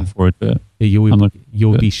you will. Looking forward to it. You I'm will, looking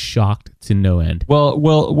you'll forward to be it. shocked to no end.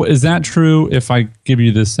 Well, is that true if I give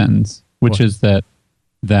you this sentence, which What? is that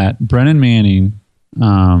Brennan Manning,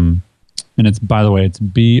 and it's, by the way, it's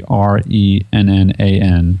Brennan,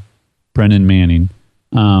 Brennan Manning,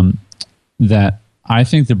 that I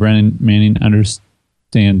think that Brennan Manning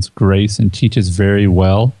understands grace and teaches very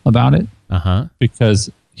well about it Uh-huh. because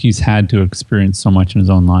he's had to experience so much in his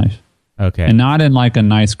own life. Okay. And not in like a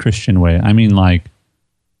nice Christian way. I mean, like,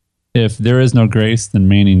 if there is no grace, then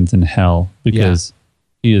Manning's in hell because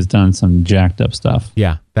he has done some jacked up stuff.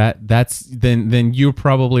 yeah, that's then you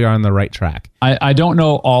probably are on the right track. I don't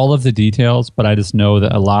know all of the details, but I just know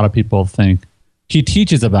that a lot of people think he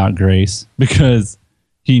teaches about grace because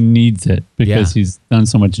he needs it because he's done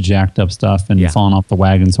so much jacked up stuff and fallen off the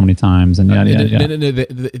wagon so many times. And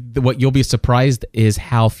No, what you'll be surprised is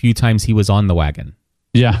how few times he was on the wagon.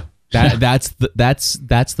 Yeah. That's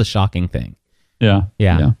the shocking thing. Yeah.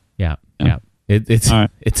 Yeah. It's All right.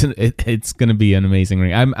 it's going to be an amazing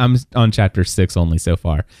read. I'm on chapter 6 only so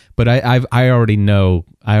far, but I already know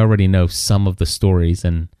some of the stories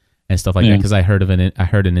and stuff like that because I heard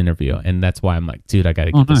an interview, and that's why I'm like, dude, I got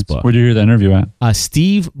to get this book. Where'd you hear the interview at?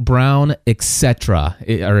 Steve Brown, etc.,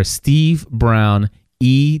 or Steve Brown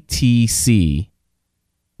ETC.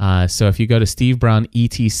 So if you go to Steve Brown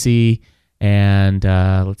ETC and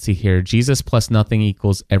let's see here, Jesus plus nothing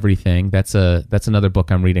equals everything. That's another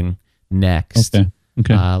book I'm reading next.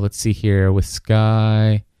 Okay. Let's see here with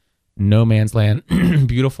Sky, No Man's Land,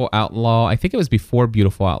 Beautiful Outlaw. I think it was before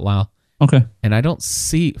Beautiful Outlaw. Okay. And I don't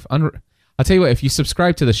see. I'll tell you what. If you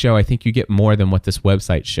subscribe to the show, I think you get more than what this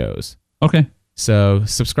website shows. Okay. So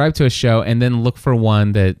subscribe to a show and then look for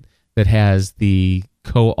one that has the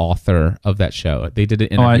co-author of that show. They did an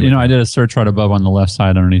interview. I did a search right above on the left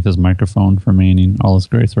side underneath his microphone for Manning. All His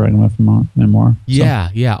Grace, writing my memoir.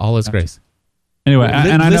 Yeah. All His Grace. Anyway,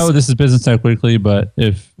 and I know this is Business Tech Weekly, but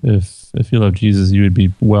if you love Jesus, you would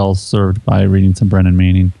be well served by reading some Brennan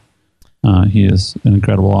Manning. He is an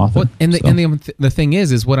incredible author. Well, and the thing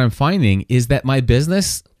is what I'm finding is that my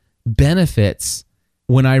business benefits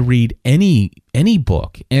when I read any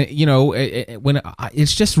book, and when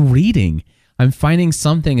it's just reading, I'm finding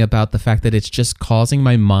something about the fact that it's just causing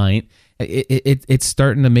my mind. It's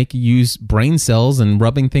starting to make you use brain cells and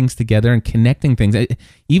rubbing things together and connecting things.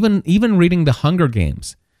 Even reading the Hunger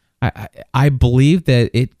Games, I believe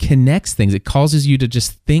that it connects things. It causes you to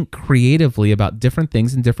just think creatively about different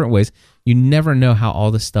things in different ways. You never know how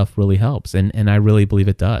all this stuff really helps, and I really believe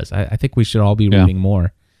it does. I think we should all be reading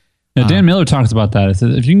more. Yeah, Dan Miller talks about that. It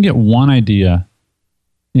says if you can get one idea,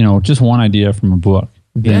 just one idea from a book,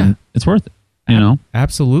 then it's worth it.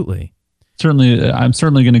 Absolutely. Certainly, I'm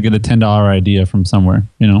certainly going to get a $10 idea from somewhere.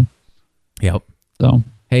 Yep. So.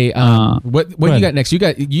 Hey, what you got next?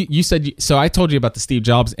 You said so. I told you about the Steve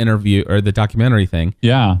Jobs interview or the documentary thing.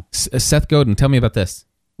 Yeah. Seth Godin, tell me about this.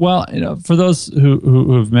 Well, for those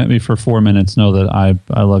who have met me for 4 minutes, know that I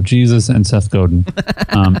love Jesus and Seth Godin,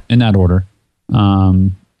 in that order.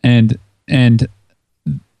 And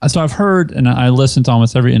so I've heard and I listen to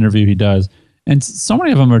almost every interview he does, and so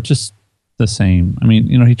many of them are just the same. I mean,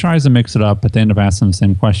 he tries to mix it up, but they end up asking the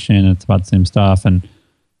same question. And it's about the same stuff, and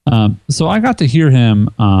so I got to hear him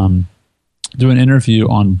do an interview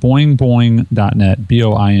on boingboing.net,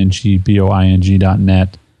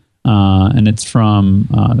 boingboing.net, and it's from,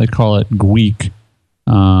 they call it Gweek,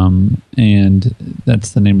 and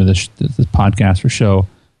that's the name of this podcast or show,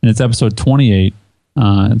 and it's episode 28.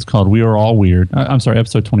 It's called We Are All Weird. I'm sorry,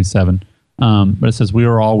 episode 27, but it says We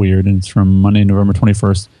Are All Weird, and it's from Monday, November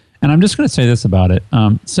 21st. And I'm just going to say this about it.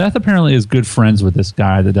 Seth apparently is good friends with this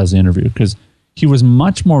guy that does the interview because he was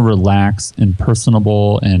much more relaxed and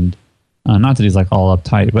personable, and not that he's like all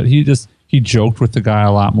uptight, but he joked with the guy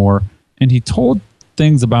a lot more, and he told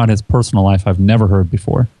things about his personal life I've never heard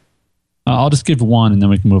before. I'll just give one and then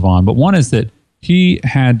we can move on. But one is that he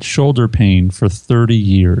had shoulder pain for 30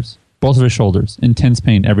 years, both of his shoulders, intense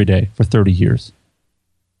pain every day for 30 years.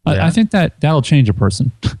 Yeah. I think that'll change a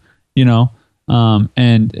person,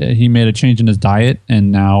 and he made a change in his diet,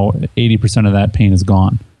 and now 80% of that pain is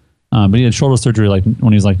gone. But he had shoulder surgery like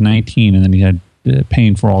when he was like 19, and then he had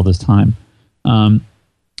pain for all this time.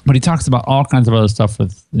 But he talks about all kinds of other stuff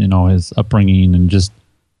with his upbringing and just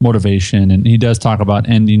motivation. And he does talk about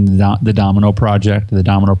ending the Domino Project. The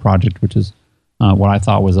Domino Project, which is what I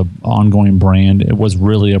thought was an ongoing brand. It was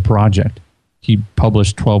really a project. He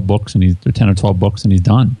published 12 books, and 10 or 12 books, and he's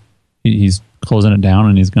done. He's closing it down,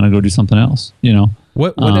 and he's going to go do something else.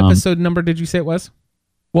 What episode number did you say it was?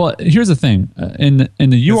 Well, here's the thing. In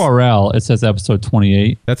the URL, it says episode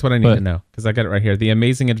 28. That's what I need to know because I got it right here. The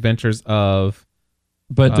Amazing Adventures of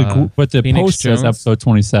But the Phoenix post says Jones? episode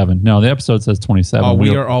 27. No, the episode says 27. Oh,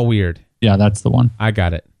 we are all weird. Yeah, that's the one. I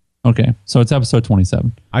got it. Okay, so it's episode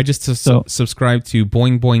 27. I just subscribed to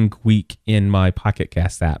Boing Boing Week in my Pocket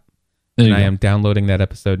Cast app. There you And I go. am downloading that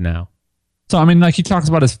episode now. So, I mean, like he talks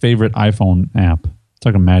about his favorite iPhone app. It's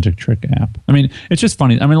like a magic trick app. I mean, it's just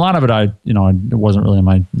funny. I mean, a lot of it, it wasn't really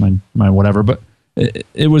my whatever, but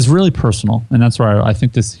it was really personal. And that's where I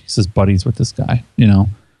think he's just buddies with this guy,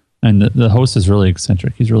 And the host is really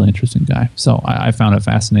eccentric. He's a really interesting guy. So I found it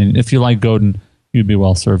fascinating. If you like Godin, you'd be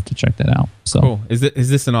well served to check that out. So Cool. Is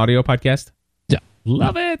this an audio podcast? Yeah.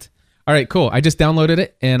 Love it. All right, cool. I just downloaded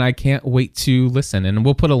it and I can't wait to listen. And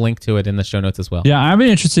we'll put a link to it in the show notes as well. Yeah, I'd be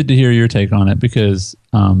interested to hear your take on it because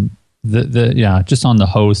just on the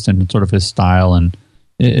host and sort of his style, and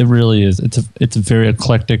it really is. It's a very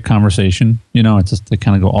eclectic conversation. It's just they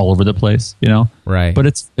kind of go all over the place. Right. But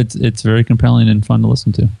it's very compelling and fun to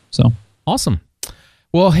listen to. So Awesome.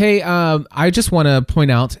 Well, hey, I just want to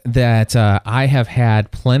point out that I have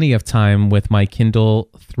had plenty of time with my Kindle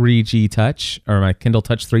 3G Touch, or my Kindle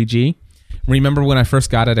Touch 3G. Remember when I first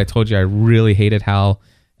got it, I told you I really hated how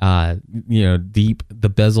deep the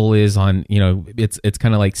bezel is on, it's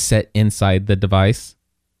kind of like set inside the device.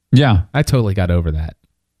 yeah, I totally got over that.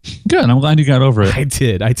 good. I'm glad you got over it. I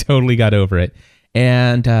did. I totally got over it.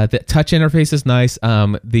 And the touch interface is nice.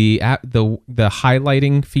 The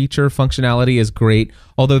highlighting feature functionality is great,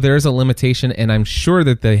 although there is a limitation, and I'm sure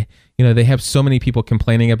that they have so many people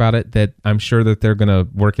complaining about it that I'm sure that they're going to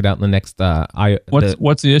work it out in the next.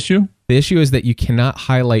 What's the issue? The issue is that you cannot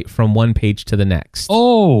highlight from one page to the next.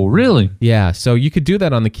 Oh, really? Yeah, so you could do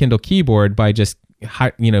that on the Kindle keyboard by just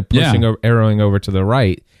pushing or arrowing over to the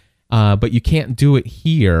right, but you can't do it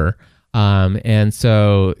here. And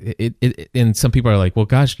so and some people are like, well,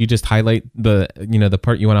 gosh, you just highlight the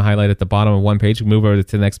part you want to highlight at the bottom of one page, move over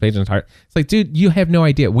to the next page, and it's like, dude, you have no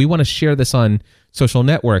idea. We want to share this on social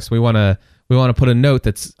networks. We want to put a note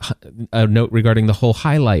that's a note regarding the whole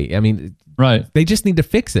highlight. I mean, Right. they just need to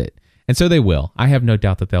fix it, and so they will. I have no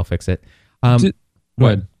doubt that they'll fix it. Go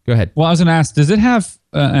ahead. Go ahead. Well, I was going to ask, does it have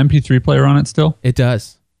an MP3 player on it still? It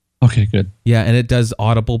does. Okay, good. Yeah, and it does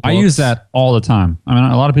Audible books. I use that all the time. I mean,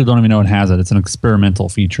 a lot of people don't even know it has it. It's an experimental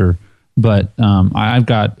feature, but I've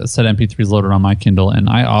got a set of MP3s loaded on my Kindle, and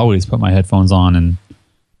I always put my headphones on, and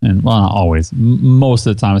well, not always, most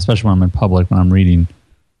of the time, especially when I'm in public, when I'm reading,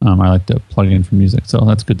 I like to plug in for music. So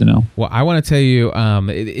that's good to know. Well, I want to tell you,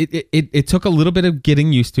 it took a little bit of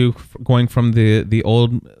getting used to going from the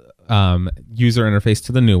old user interface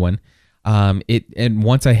to the new one. And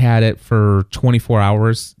once I had it for 24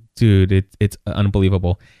 hours, dude, it's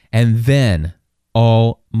unbelievable. And then,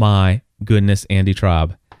 oh my goodness, Andy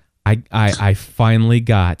Traub, I finally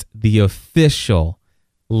got the official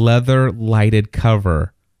leather lighted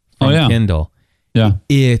cover from Kindle. Yeah.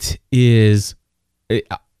 It is,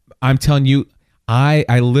 I'm telling you, I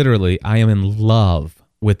am in love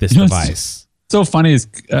with this device. So funny is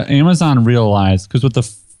Amazon realized, because with the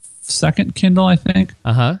second Kindle, I think,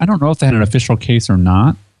 I don't know if they had an official case or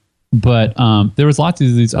not, but there was lots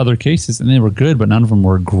of these other cases, and they were good, but none of them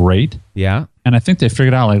were great. Yeah. And I think they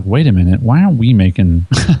figured out, like, wait a minute, why aren't we making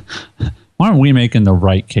the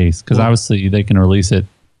right case? Because obviously they can release it,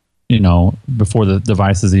 before the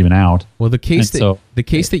device is even out. Well, the case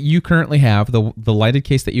that you currently have, the lighted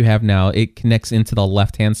case that you have now, it connects into the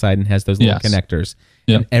left-hand side and has those little connectors.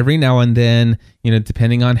 Yep. And every now and then,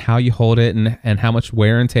 depending on how you hold it and how much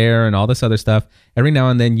wear and tear and all this other stuff, every now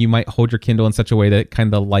and then you might hold your Kindle in such a way that kind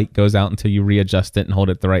of the light goes out until you readjust it and hold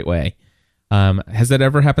it the right way. Has that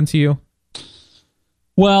ever happened to you?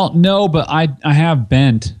 Well, no, but I have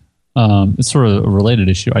bent. It's sort of a related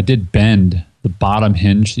issue. I did bend the bottom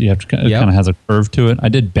hinge. You have to it kind of has a curve to it. I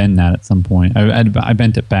did bend that at some point. I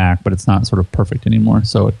bent it back, but it's not sort of perfect anymore.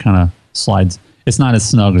 So it kind of slides. It's not as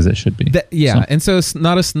snug as it should be. And so it's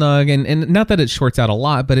not as snug, and not that it shorts out a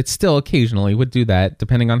lot, but it still occasionally would do that,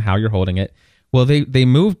 depending on how you're holding it. Well, they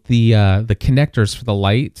moved the connectors for the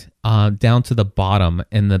light down to the bottom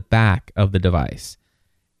in the back of the device.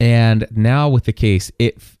 And now with the case,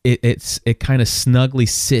 it kind of snugly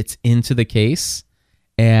sits into the case,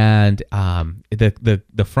 and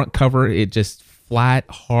the front cover, it just flat,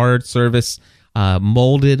 hard surface,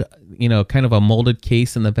 molded, kind of a molded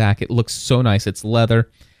case in the back. It looks so nice. It's leather.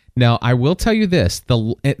 Now, I will tell you this: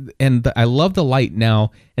 I love the light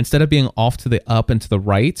now. Instead of being off to the up and to the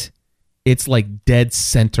right, it's like dead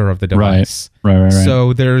center of the device. Right.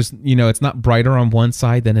 So there's, it's not brighter on one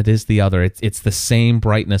side than it is the other. It's the same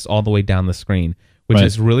brightness all the way down the screen, which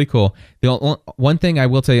is really cool. The one thing I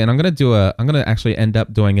will tell you, and I'm going to actually end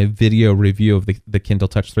up doing a video review of the Kindle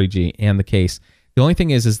Touch 3G and the case. The only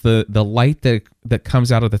thing is the light that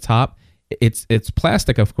comes out of the top. It's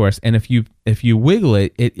plastic, of course, and if you wiggle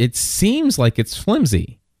it, it seems like it's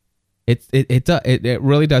flimsy. It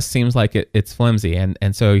really does seems like it's flimsy,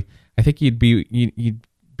 and so I think you'd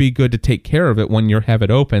be good to take care of it when you have it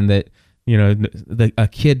open. That a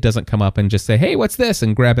kid doesn't come up and just say, "Hey, what's this?"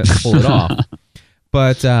 and grab it and pull it off.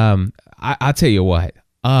 But I'll tell you what,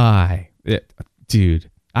 dude,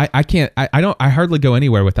 I can't. I hardly go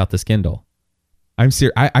anywhere without this Kindle. I'm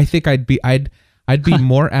serious. I think I'd be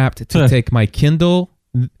more apt to take my Kindle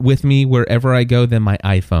with me wherever I go than my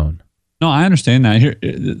iPhone. No, I understand that. Here,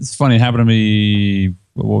 it's funny. It happened to me.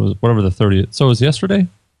 Whatever the 30th. So it was yesterday.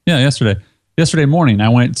 Yeah, yesterday. Yesterday morning, I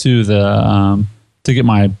went to the to get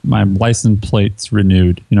my license plates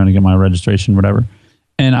renewed. To get my registration, whatever.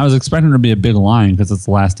 And I was expecting there to be a big line because it's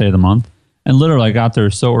the last day of the month. And literally, I got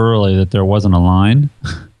there so early that there wasn't a line.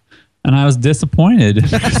 And I was disappointed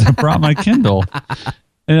because I brought my Kindle.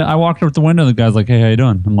 And I walked up the window, and the guy's like, "Hey, how you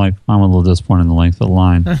doing?" I'm like, "I'm a little disappointed in the length of the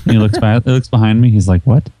line." And he looks behind me. He's like,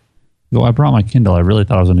 "What?" I go, "I brought my Kindle. I really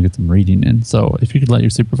thought I was going to get some reading in. So if you could let your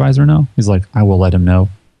supervisor know." He's like, "I will let him know,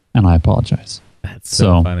 and I apologize." That's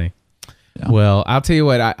so funny. Yeah. Well, I'll tell you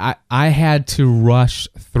what, I had to rush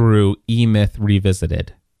through E-Myth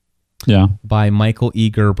Revisited by Michael E.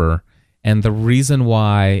 Gerber. And the reason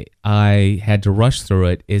why I had to rush through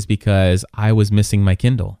it is because I was missing my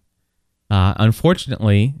Kindle.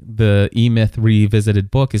 Unfortunately, the E-Myth Revisited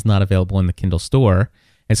book is not available in the Kindle store.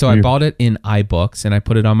 And so I bought it in iBooks, and I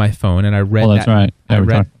put it on my phone, and I read that's right.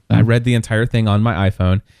 Yeah, I read the entire thing on my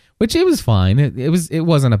iPhone, which it was fine. It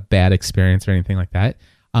wasn't a bad experience or anything like that.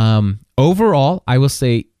 Overall, I will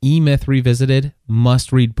say E-Myth Revisited,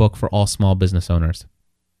 must-read book for all small business owners.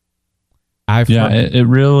 It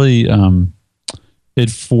really it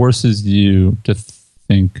forces you to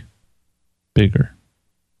think bigger.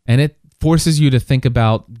 And it forces you to think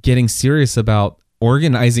about getting serious about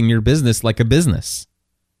organizing your business like a business.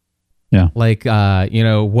 Yeah. Like,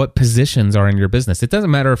 what positions are in your business. It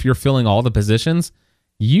doesn't matter if you're filling all the positions.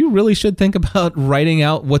 You really should think about writing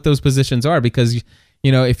out what those positions are, because,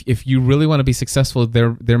 if you really want to be successful,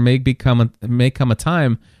 there may come a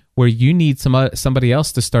time where you need somebody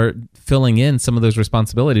else to start filling in some of those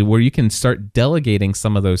responsibilities, where you can start delegating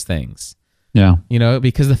some of those things. Yeah.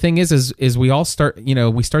 Because the thing is we all start,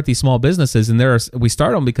 we start these small businesses, and we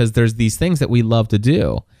start them because there's these things that we love to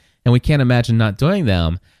do, and we can't imagine not doing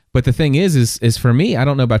them. But the thing is for me, I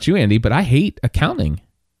don't know about you, Andy, but I hate accounting.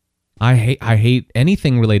 I hate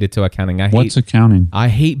anything related to accounting. What's accounting? I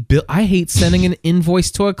hate sending an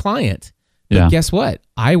invoice to a client. But guess what?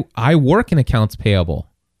 I work in accounts payable.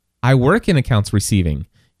 I work in accounts receiving.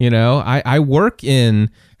 I work in,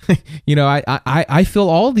 I fill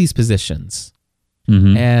all these positions.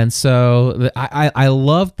 Mm-hmm. And so I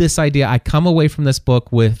love this idea. I come away from this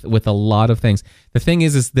book with a lot of things. The thing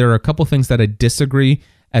is there are a couple things that I disagree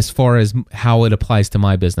as far as how it applies to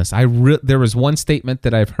my business. There was one statement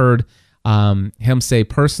that I've heard him say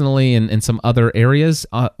personally in some other areas,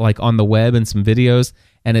 like on the web and some videos,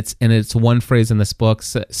 and it's one phrase in this book,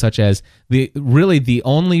 such as the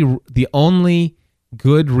only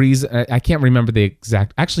good reason. I can't remember the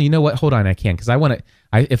exact. Actually, you know what? Hold on, I can, because I want to.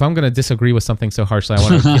 If I'm going to disagree with something so harshly,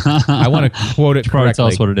 I want to quote it correctly. Tell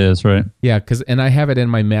us what it is, right? Yeah, and I have it in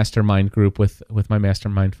my mastermind group with my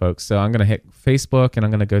mastermind folks. So I'm going to hit Facebook, and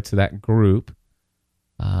I'm going to go to that group,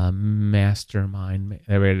 mastermind.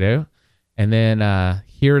 There we go. And then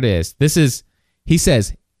here it is. He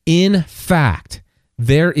says, in fact,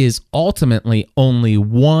 there is ultimately only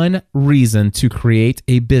one reason to create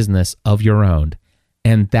a business of your own,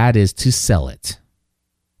 and that is to sell it.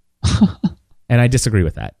 And I disagree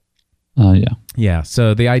with that. Yeah. Yeah.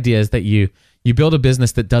 So the idea is that you build a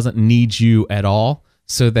business that doesn't need you at all,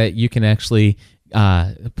 so that you can actually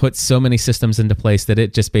put so many systems into place that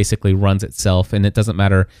it just basically runs itself, and it doesn't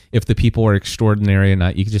matter if the people are extraordinary or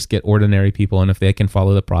not. You can just get ordinary people, and if they can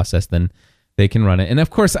follow the process, then they can run it. And of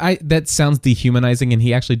course, that sounds dehumanizing, and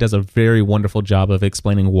he actually does a very wonderful job of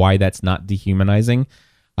explaining why that's not dehumanizing.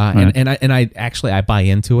 Right. And I buy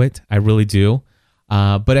into it. I really do.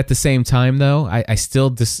 But at the same time, though, I still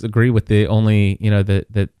disagree with the only,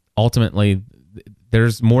 that ultimately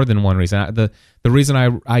there's more than one reason. The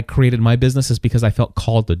reason I created my business is because I felt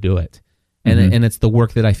called to do it. And it's the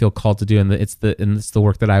work that I feel called to do, and it's the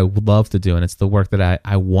work that I would love to do, and it's the work that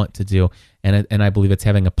I want to do, and I believe it's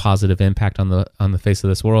having a positive impact on the face of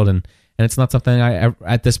this world, and it's not something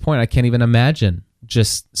at this point I can't even imagine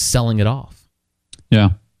just selling it off.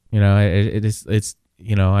 Yeah,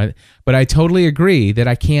 but I totally agree that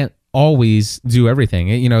I can't always do everything.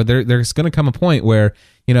 There's going to come a point where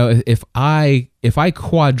if I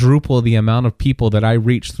quadruple the amount of people that I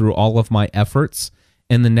reach through all of my efforts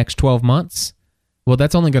in the next 12 months, well,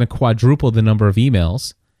 that's only going to quadruple the number of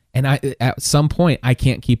emails. And at some point, I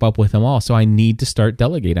can't keep up with them all. So I need to start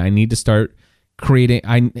delegating. I need to start creating.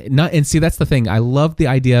 And see, that's the thing. I love the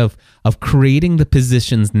idea of creating the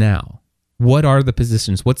positions now. What are the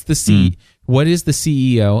positions? What is the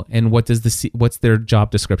CEO, and what's their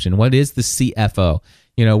job description? What is the CFO?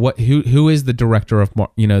 Who is the director of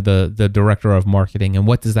the director of marketing, and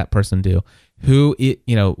what does that person do?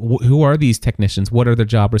 Who are these technicians? What are their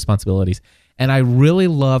job responsibilities? And I really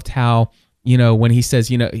loved how, when he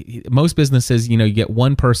says, most businesses, you get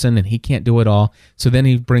one person and he can't do it all. So then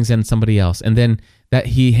he brings in somebody else, and then that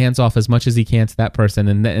he hands off as much as he can to that person.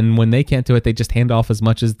 And when they can't do it, they just hand off as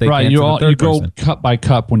much as they can to the third person. You go cup by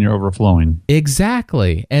cup when you're overflowing.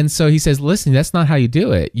 Exactly. And so he says, listen, that's not how you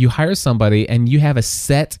do it. You hire somebody and you have a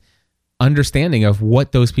set understanding of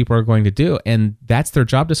what those people are going to do. And that's their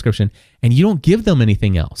job description. And you don't give them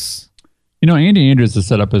anything else. Andy Andrews has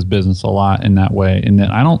set up his business a lot in that way, in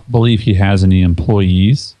that I don't believe he has any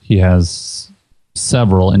employees. He has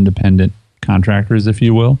several independent contractors, if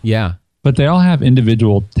you will. Yeah. But they all have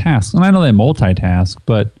individual tasks. And I know they multitask,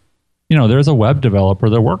 but, there's a web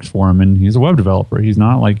developer that works for him, and he's a web developer. He's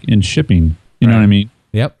not like in shipping. You know what I mean?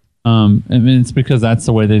 Yep. It's because that's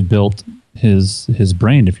the way they've built his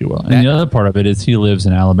brand, if you will. And the other part of it is he lives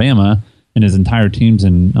in Alabama, and his entire team's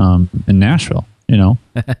in Nashville.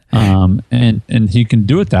 And he can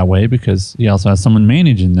do it that way because he also has someone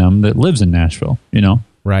managing them that lives in Nashville,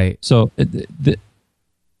 Right. So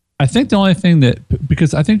I think the only thing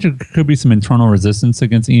because I think there could be some internal resistance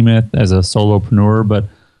against eMyth as a solopreneur, but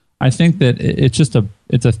I think that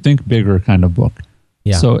it's a think bigger kind of book.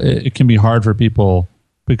 Yeah. So it can be hard for people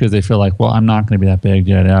because they feel like, well, I'm not going to be that big.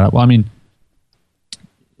 Yada. Well, I mean,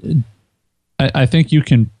 I think you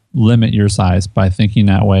can limit your size by thinking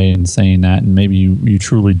that way and saying that, and maybe you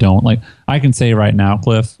truly don't. Like I can say right now,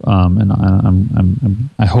 Cliff, and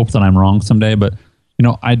I hope that I'm wrong someday, but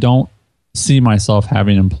I don't see myself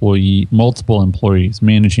having multiple employees,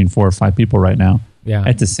 managing 4 or 5 people right now. Yeah.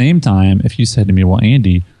 At the same time, if you said to me, well,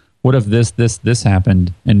 Andy, what if this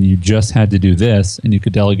happened and you just had to do this and you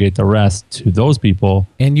could delegate the rest to those people,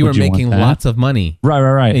 and you were making lots of money,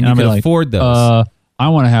 right, and you could afford those. I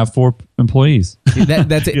want to have 4 employees.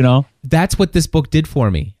 That's it. That's what this book did for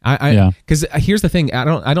me. Because here's the thing.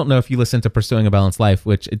 I don't know if you listen to Pursuing a Balanced Life,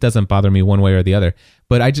 which it doesn't bother me one way or the other.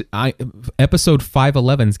 But episode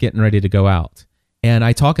 511 is getting ready to go out, and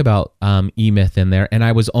I talk about eMyth in there, and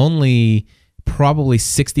I was only probably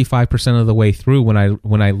 65% of the way through when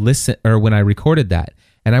I listened or when I recorded that.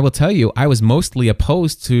 And I will tell you, I was mostly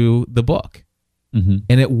opposed to the book. Mm-hmm.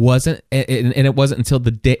 And it wasn't until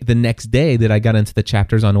the next day that I got into the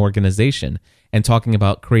chapters on organization and talking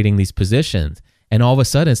about creating these positions. And all of a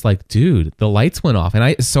sudden, it's like, dude, the lights went off.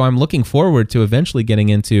 And so I'm looking forward to eventually getting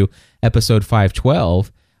into episode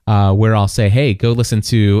 512, where I'll say, hey, go listen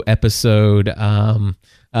to episode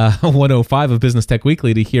 105 of Business Tech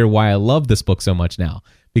Weekly to hear why I love this book so much now.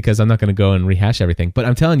 Because I'm not going to go and rehash everything. But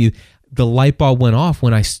I'm telling you, the light bulb went off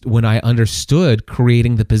when I understood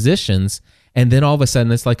creating the positions. And then all of a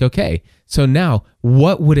sudden it's like, okay, so now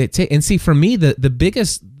what would it take? And see, for me, the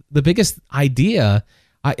biggest idea,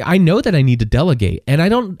 I know that I need to delegate, and I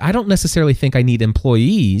don't necessarily think I need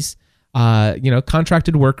employees,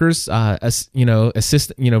 contracted workers,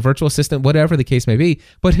 assistant, virtual assistant, whatever the case may be.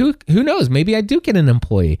 But who knows? Maybe I do get an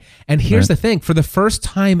employee. And here's the thing: for the first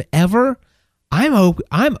time ever,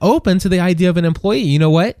 I'm open to the idea of an employee. You know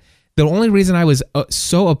what? The only reason I was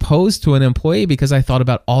so opposed to an employee because I thought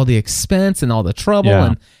about all the expense and all the trouble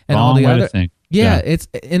and all the other thing. Yeah, it's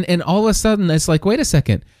and all of a sudden it's like, wait a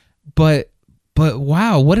second, but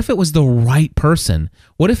wow, what if it was the right person?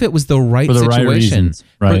 What if it was the right for the situation? Right reasons,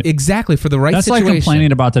 right? Exactly, for the right situation. That's like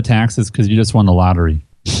complaining about the taxes because you just won the lottery.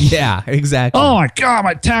 Yeah, exactly. Oh my God,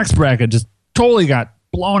 my tax bracket just totally got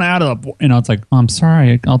blown out of the, it's like, oh, I'm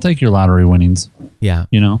sorry, I'll take your lottery winnings. Yeah.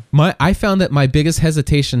 I found that my biggest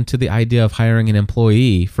hesitation to the idea of hiring an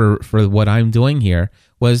employee for what I'm doing here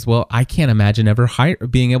was, well, I can't imagine ever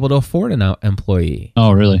being able to afford an employee.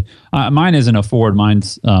 Oh, really? Mine isn't afford,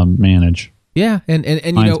 mine's manage. Yeah. And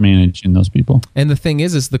mine's managing those people. And the thing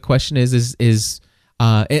is the question is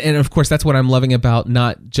and of course that's what I'm loving about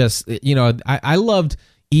not just, I loved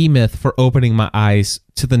eMyth for opening my eyes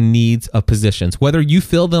to the needs of positions, whether you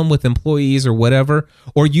fill them with employees or whatever,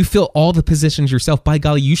 or you fill all the positions yourself. By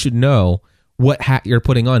golly, you should know what hat you're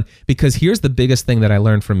putting on, because here's the biggest thing that I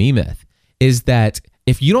learned from eMyth is that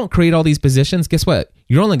if you don't create all these positions, guess what?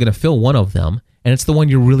 You're only going to fill one of them, and it's the one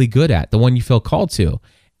you're really good at, the one you feel called to.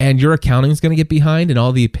 and your accounting is going to get behind, and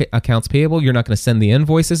all the accounts payable, you're not going to send the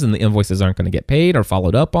invoices, and the invoices aren't going to get paid or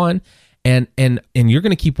followed up on, and you're going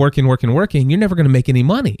to keep working. You're never going to make any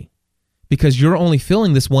money because you're only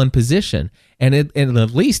filling this one position. And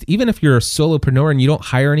at least, even if you're a solopreneur and you don't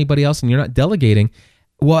hire anybody else and you're not delegating,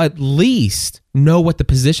 well, at least know what the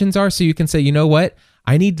positions are, so you can say, you know what,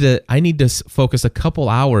 I need to focus a couple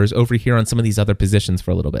hours over here on some of these other positions for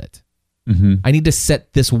a little bit. Mm-hmm. I need to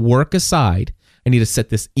set this work aside. I need to set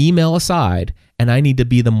this email aside, and I need to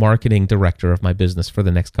be the marketing director of my business for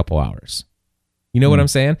the next couple hours. You know what I'm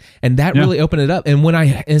saying? And that really opened it up. And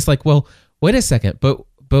it's like, well, wait a second, but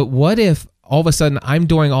what if all of a sudden I'm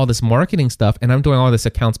doing all this marketing stuff, and I'm doing all this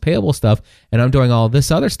accounts payable stuff, and I'm doing all this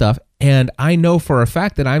other stuff, and I know for a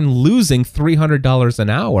fact that I'm losing $300 an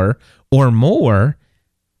hour or more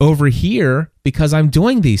over here because I'm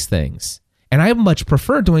doing these things. And I much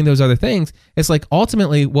prefer doing those other things. It's like,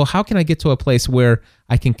 ultimately, well, how can I get to a place where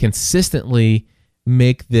I can consistently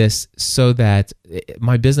make this so that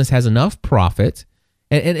my business has enough profit?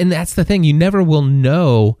 And that's the thing. You never will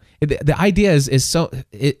know. The idea is so,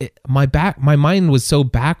 my mind was so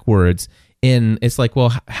backwards in, it's like,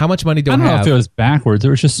 well, how much money do I have? I don't know if it was backwards. It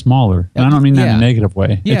was just smaller. And I don't mean that in a negative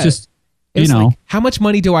way. Yeah. It's just, like, how much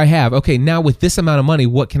money do I have? Okay, now with this amount of money,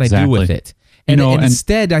 what can I do with it? And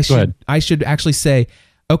instead, I should actually say,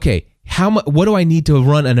 okay, what do I need to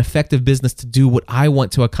run an effective business to do what I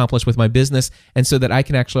want to accomplish with my business, and so that I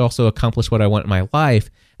can actually also accomplish what I want in my life?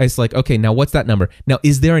 It's like, okay, now what's that number? Now,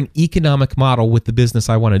 is there an economic model with the business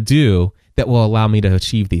I want to do that will allow me to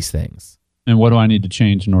achieve these things? And what do I need to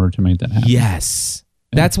change in order to make that happen? Yes.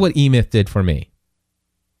 That's what eMyth did for me.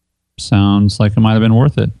 Sounds like it might have been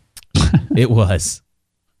worth it. It was.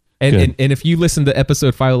 And if you listened to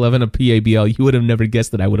episode 511 of PABL, you would have never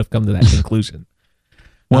guessed that I would have come to that conclusion.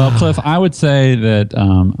 Well, Cliff, I would say that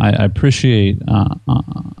I appreciate,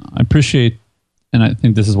 and I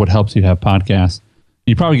think this is what helps you have podcasts.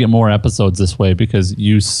 You probably get more episodes this way because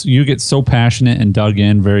you get so passionate and dug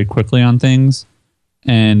in very quickly on things,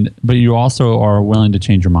 but you also are willing to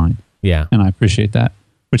change your mind. Yeah, and I appreciate that.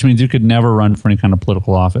 Which means you could never run for any kind of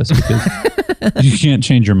political office because you can't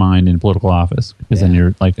change your mind in political office because then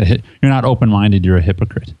you're like you're not open-minded. You're a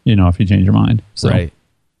hypocrite. If you change your mind. So, right.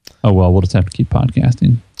 Oh well, we'll just have to keep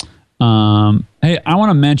podcasting. Hey, I want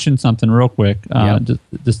to mention something real quick.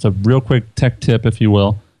 Just a real quick tech tip, if you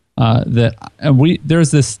will.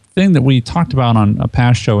 There's this thing that we talked about on a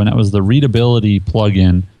past show, and that was the readability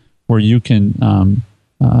plugin, where you can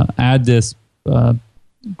add this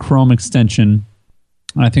Chrome extension.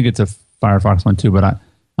 I think it's a Firefox one too, but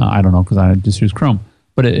I don't know because I just use Chrome.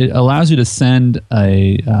 But it allows you to send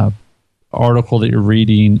a article that you're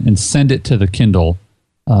reading and send it to the Kindle,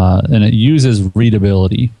 and it uses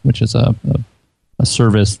readability, which is a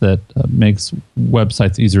service that makes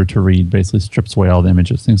websites easier to read. Basically, strips away all the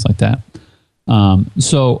images, things like that.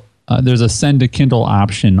 So there's a send to Kindle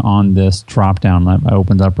option on this dropdown. I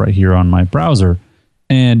opened up right here on my browser,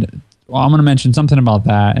 and I'm going to mention something about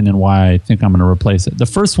that and then why I think I'm going to replace it. The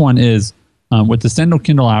first one is with the Send to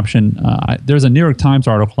Kindle option, there's a New York Times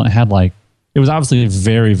article, and it was obviously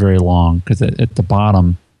very, very long because at the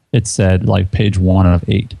bottom it said like page 1 of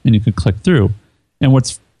 8, and you could click through. And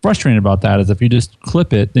what's frustrating about that is if you just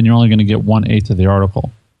clip it, then you're only going to get 1/8 of the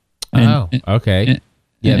article. Okay.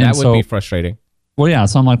 That would be frustrating. Well, yeah.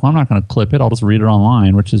 So I'm like, well, I'm not going to clip it. I'll just read it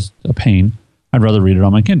online, which is a pain. I'd rather read it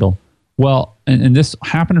on my Kindle. Well, and this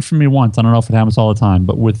happened for me once. I don't know if it happens all the time,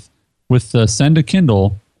 but with the Send to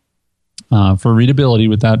Kindle for readability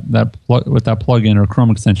with that plugin or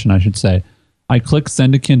Chrome extension, I should say, I clicked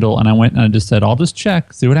Send to Kindle and I went and I just said, I'll just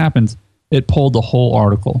check, see what happens. It pulled the whole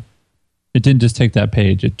article. It didn't just take that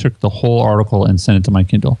page. It took the whole article and sent it to my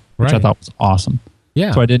Kindle, which I thought was awesome.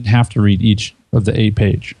 Yeah. So I didn't have to read each of the 8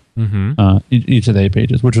 page, each of the 8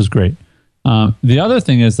 pages, which was great. The other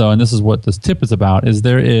thing is, though, and this is what this tip is about, is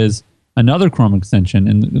there is another Chrome extension,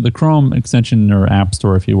 and the Chrome extension or App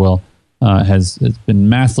Store, if you will, has been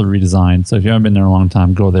massively redesigned. So if you haven't been there a long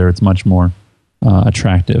time, go there. It's much more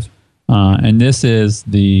attractive. And this is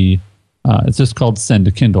it's just called Send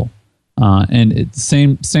to Kindle, and it's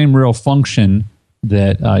same real function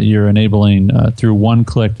that you're enabling through one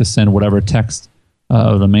click to send whatever text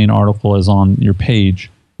of the main article is on your page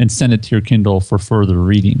and send it to your Kindle for further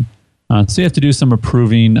reading. So you have to do some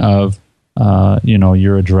approving of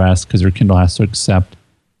your address because your Kindle has to accept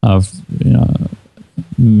of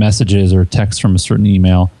messages or text from a certain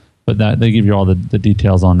email, but that they give you all the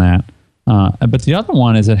details on that. But the other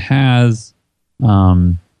one is it has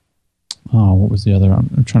what was the other?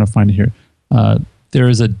 I'm trying to find it here. There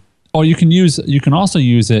is you can also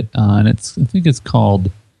use it, and I think it's called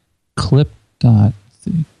Clip.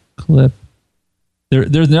 Clip.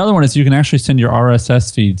 There's the other one is you can actually send your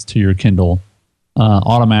RSS feeds to your Kindle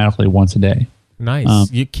automatically once a day.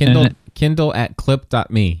 Nice. You Kindle at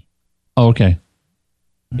clip.me. Oh, okay.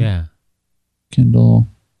 Yeah. Kindle.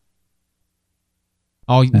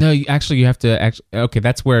 Oh no! You have to Okay,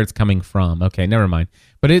 that's where it's coming from. Okay, never mind.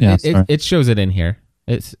 But it shows it in here.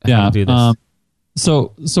 It's how to do this.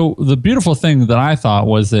 So the beautiful thing that I thought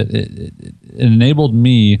was that it enabled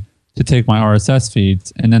me to take my RSS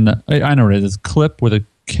feeds, and then I know what it is. Clip with a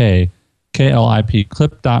K, KLIP,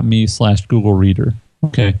 clip.me/Google Reader.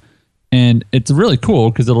 Okay, and it's really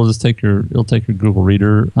cool because it'll take your Google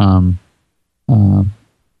Reader,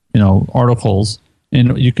 articles,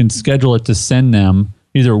 and you can schedule it to send them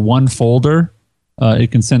either one folder.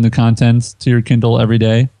 It can send the contents to your Kindle every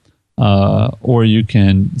day, or you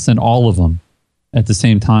can send all of them at the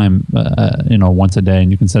same time, once a day,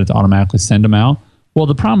 and you can set it to automatically send them out. Well,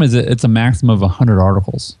 the problem is it's a maximum of 100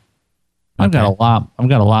 articles. Okay. I've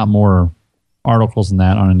got a lot more articles than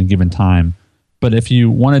that on any given time. But if you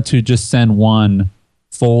wanted to just send one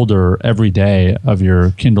folder every day of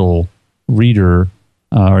your Kindle Reader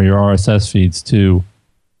or your RSS feeds to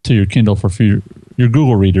your Kindle for your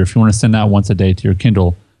Google Reader, if you want to send that once a day to your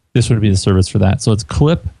Kindle, this would be the service for that. So it's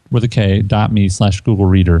clip with a K.me/Google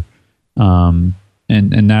Reader. And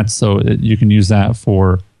that's so you can use that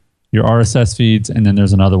for your RSS feeds, and then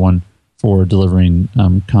there's another one for delivering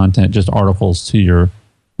content, just articles to your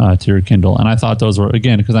Kindle. And I thought those were,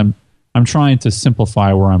 again, because I'm trying to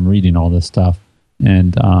simplify where I'm reading all this stuff,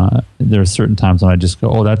 and there are certain times when I just go,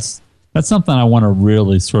 oh, that's something I want to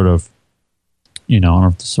really sort of, I don't know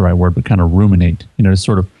if this is the right word, but kind of ruminate, to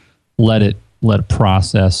sort of let it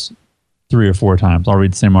process 3 or 4 times. I'll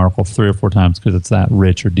read the same article 3 or 4 times because it's that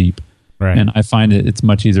rich or deep. Right. And I find it's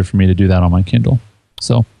much easier for me to do that on my Kindle.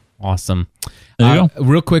 So awesome. There you go.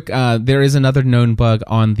 Real quick, there is another known bug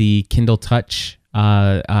on the Kindle Touch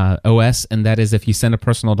OS, and that is if you send a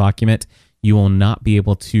personal document, you will not be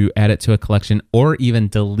able to add it to a collection or even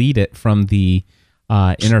delete it from the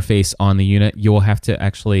interface on the unit. You will have to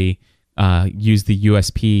actually use the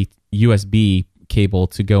USB cable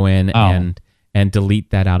to go in and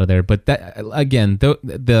delete that out of there. But that, again,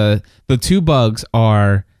 the 2 bugs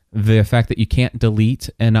are the fact that you can't delete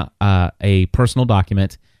a personal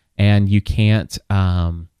document, and you can't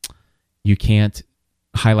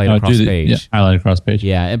highlight across page. Yeah, highlight across page.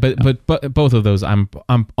 Yeah, but both of those, I'm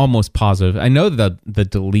almost positive. I know that the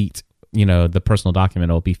delete, the personal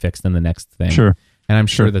document will be fixed in the next thing. Sure. And I'm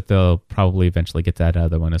sure that they'll probably eventually get that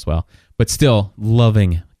other one as well. But still,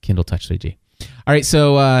 loving Kindle Touch 3G. All right,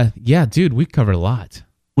 so dude, we covered a lot.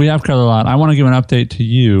 We have covered a lot. I want to give an update to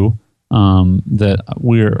you that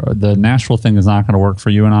the Nashville thing is not going to work for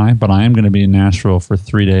you and I, but I am going to be in Nashville for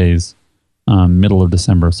 3 days, middle of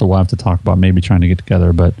December. So we'll have to talk about maybe trying to get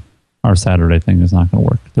together, but our Saturday thing is not going to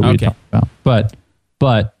work that we talked about. But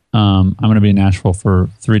I'm going to be in Nashville for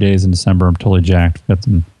 3 days in December. I'm totally jacked. We've got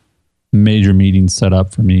some major meetings set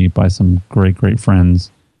up for me by some great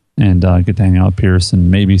friends, and get to hang out with Pierce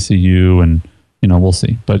and maybe see you, and we'll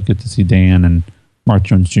see. But get to see Dan and Mark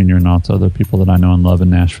Jones Jr. and lots of other people that I know and love in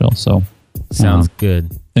Nashville. So sounds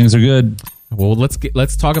good. Things are good. Well,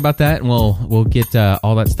 let's talk about that, and we'll get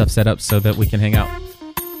all that stuff set up so that we can hang out.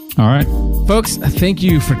 All right, folks. Thank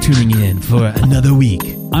you for tuning in for another week.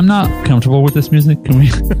 I'm not comfortable with this music. Can we?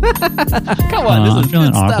 Come on, this I'm is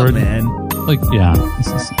feeling good awkward, stuff, man. Like, yeah,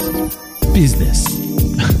 Business,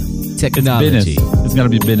 technology. It's got to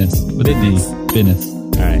be business. With business.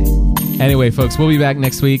 All right. Anyway, folks, we'll be back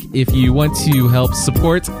next week. If you want to help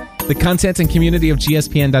support the content and community of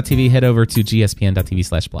GSPN.TV, head over to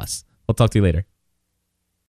gspn.tv/plus. We'll talk to you later.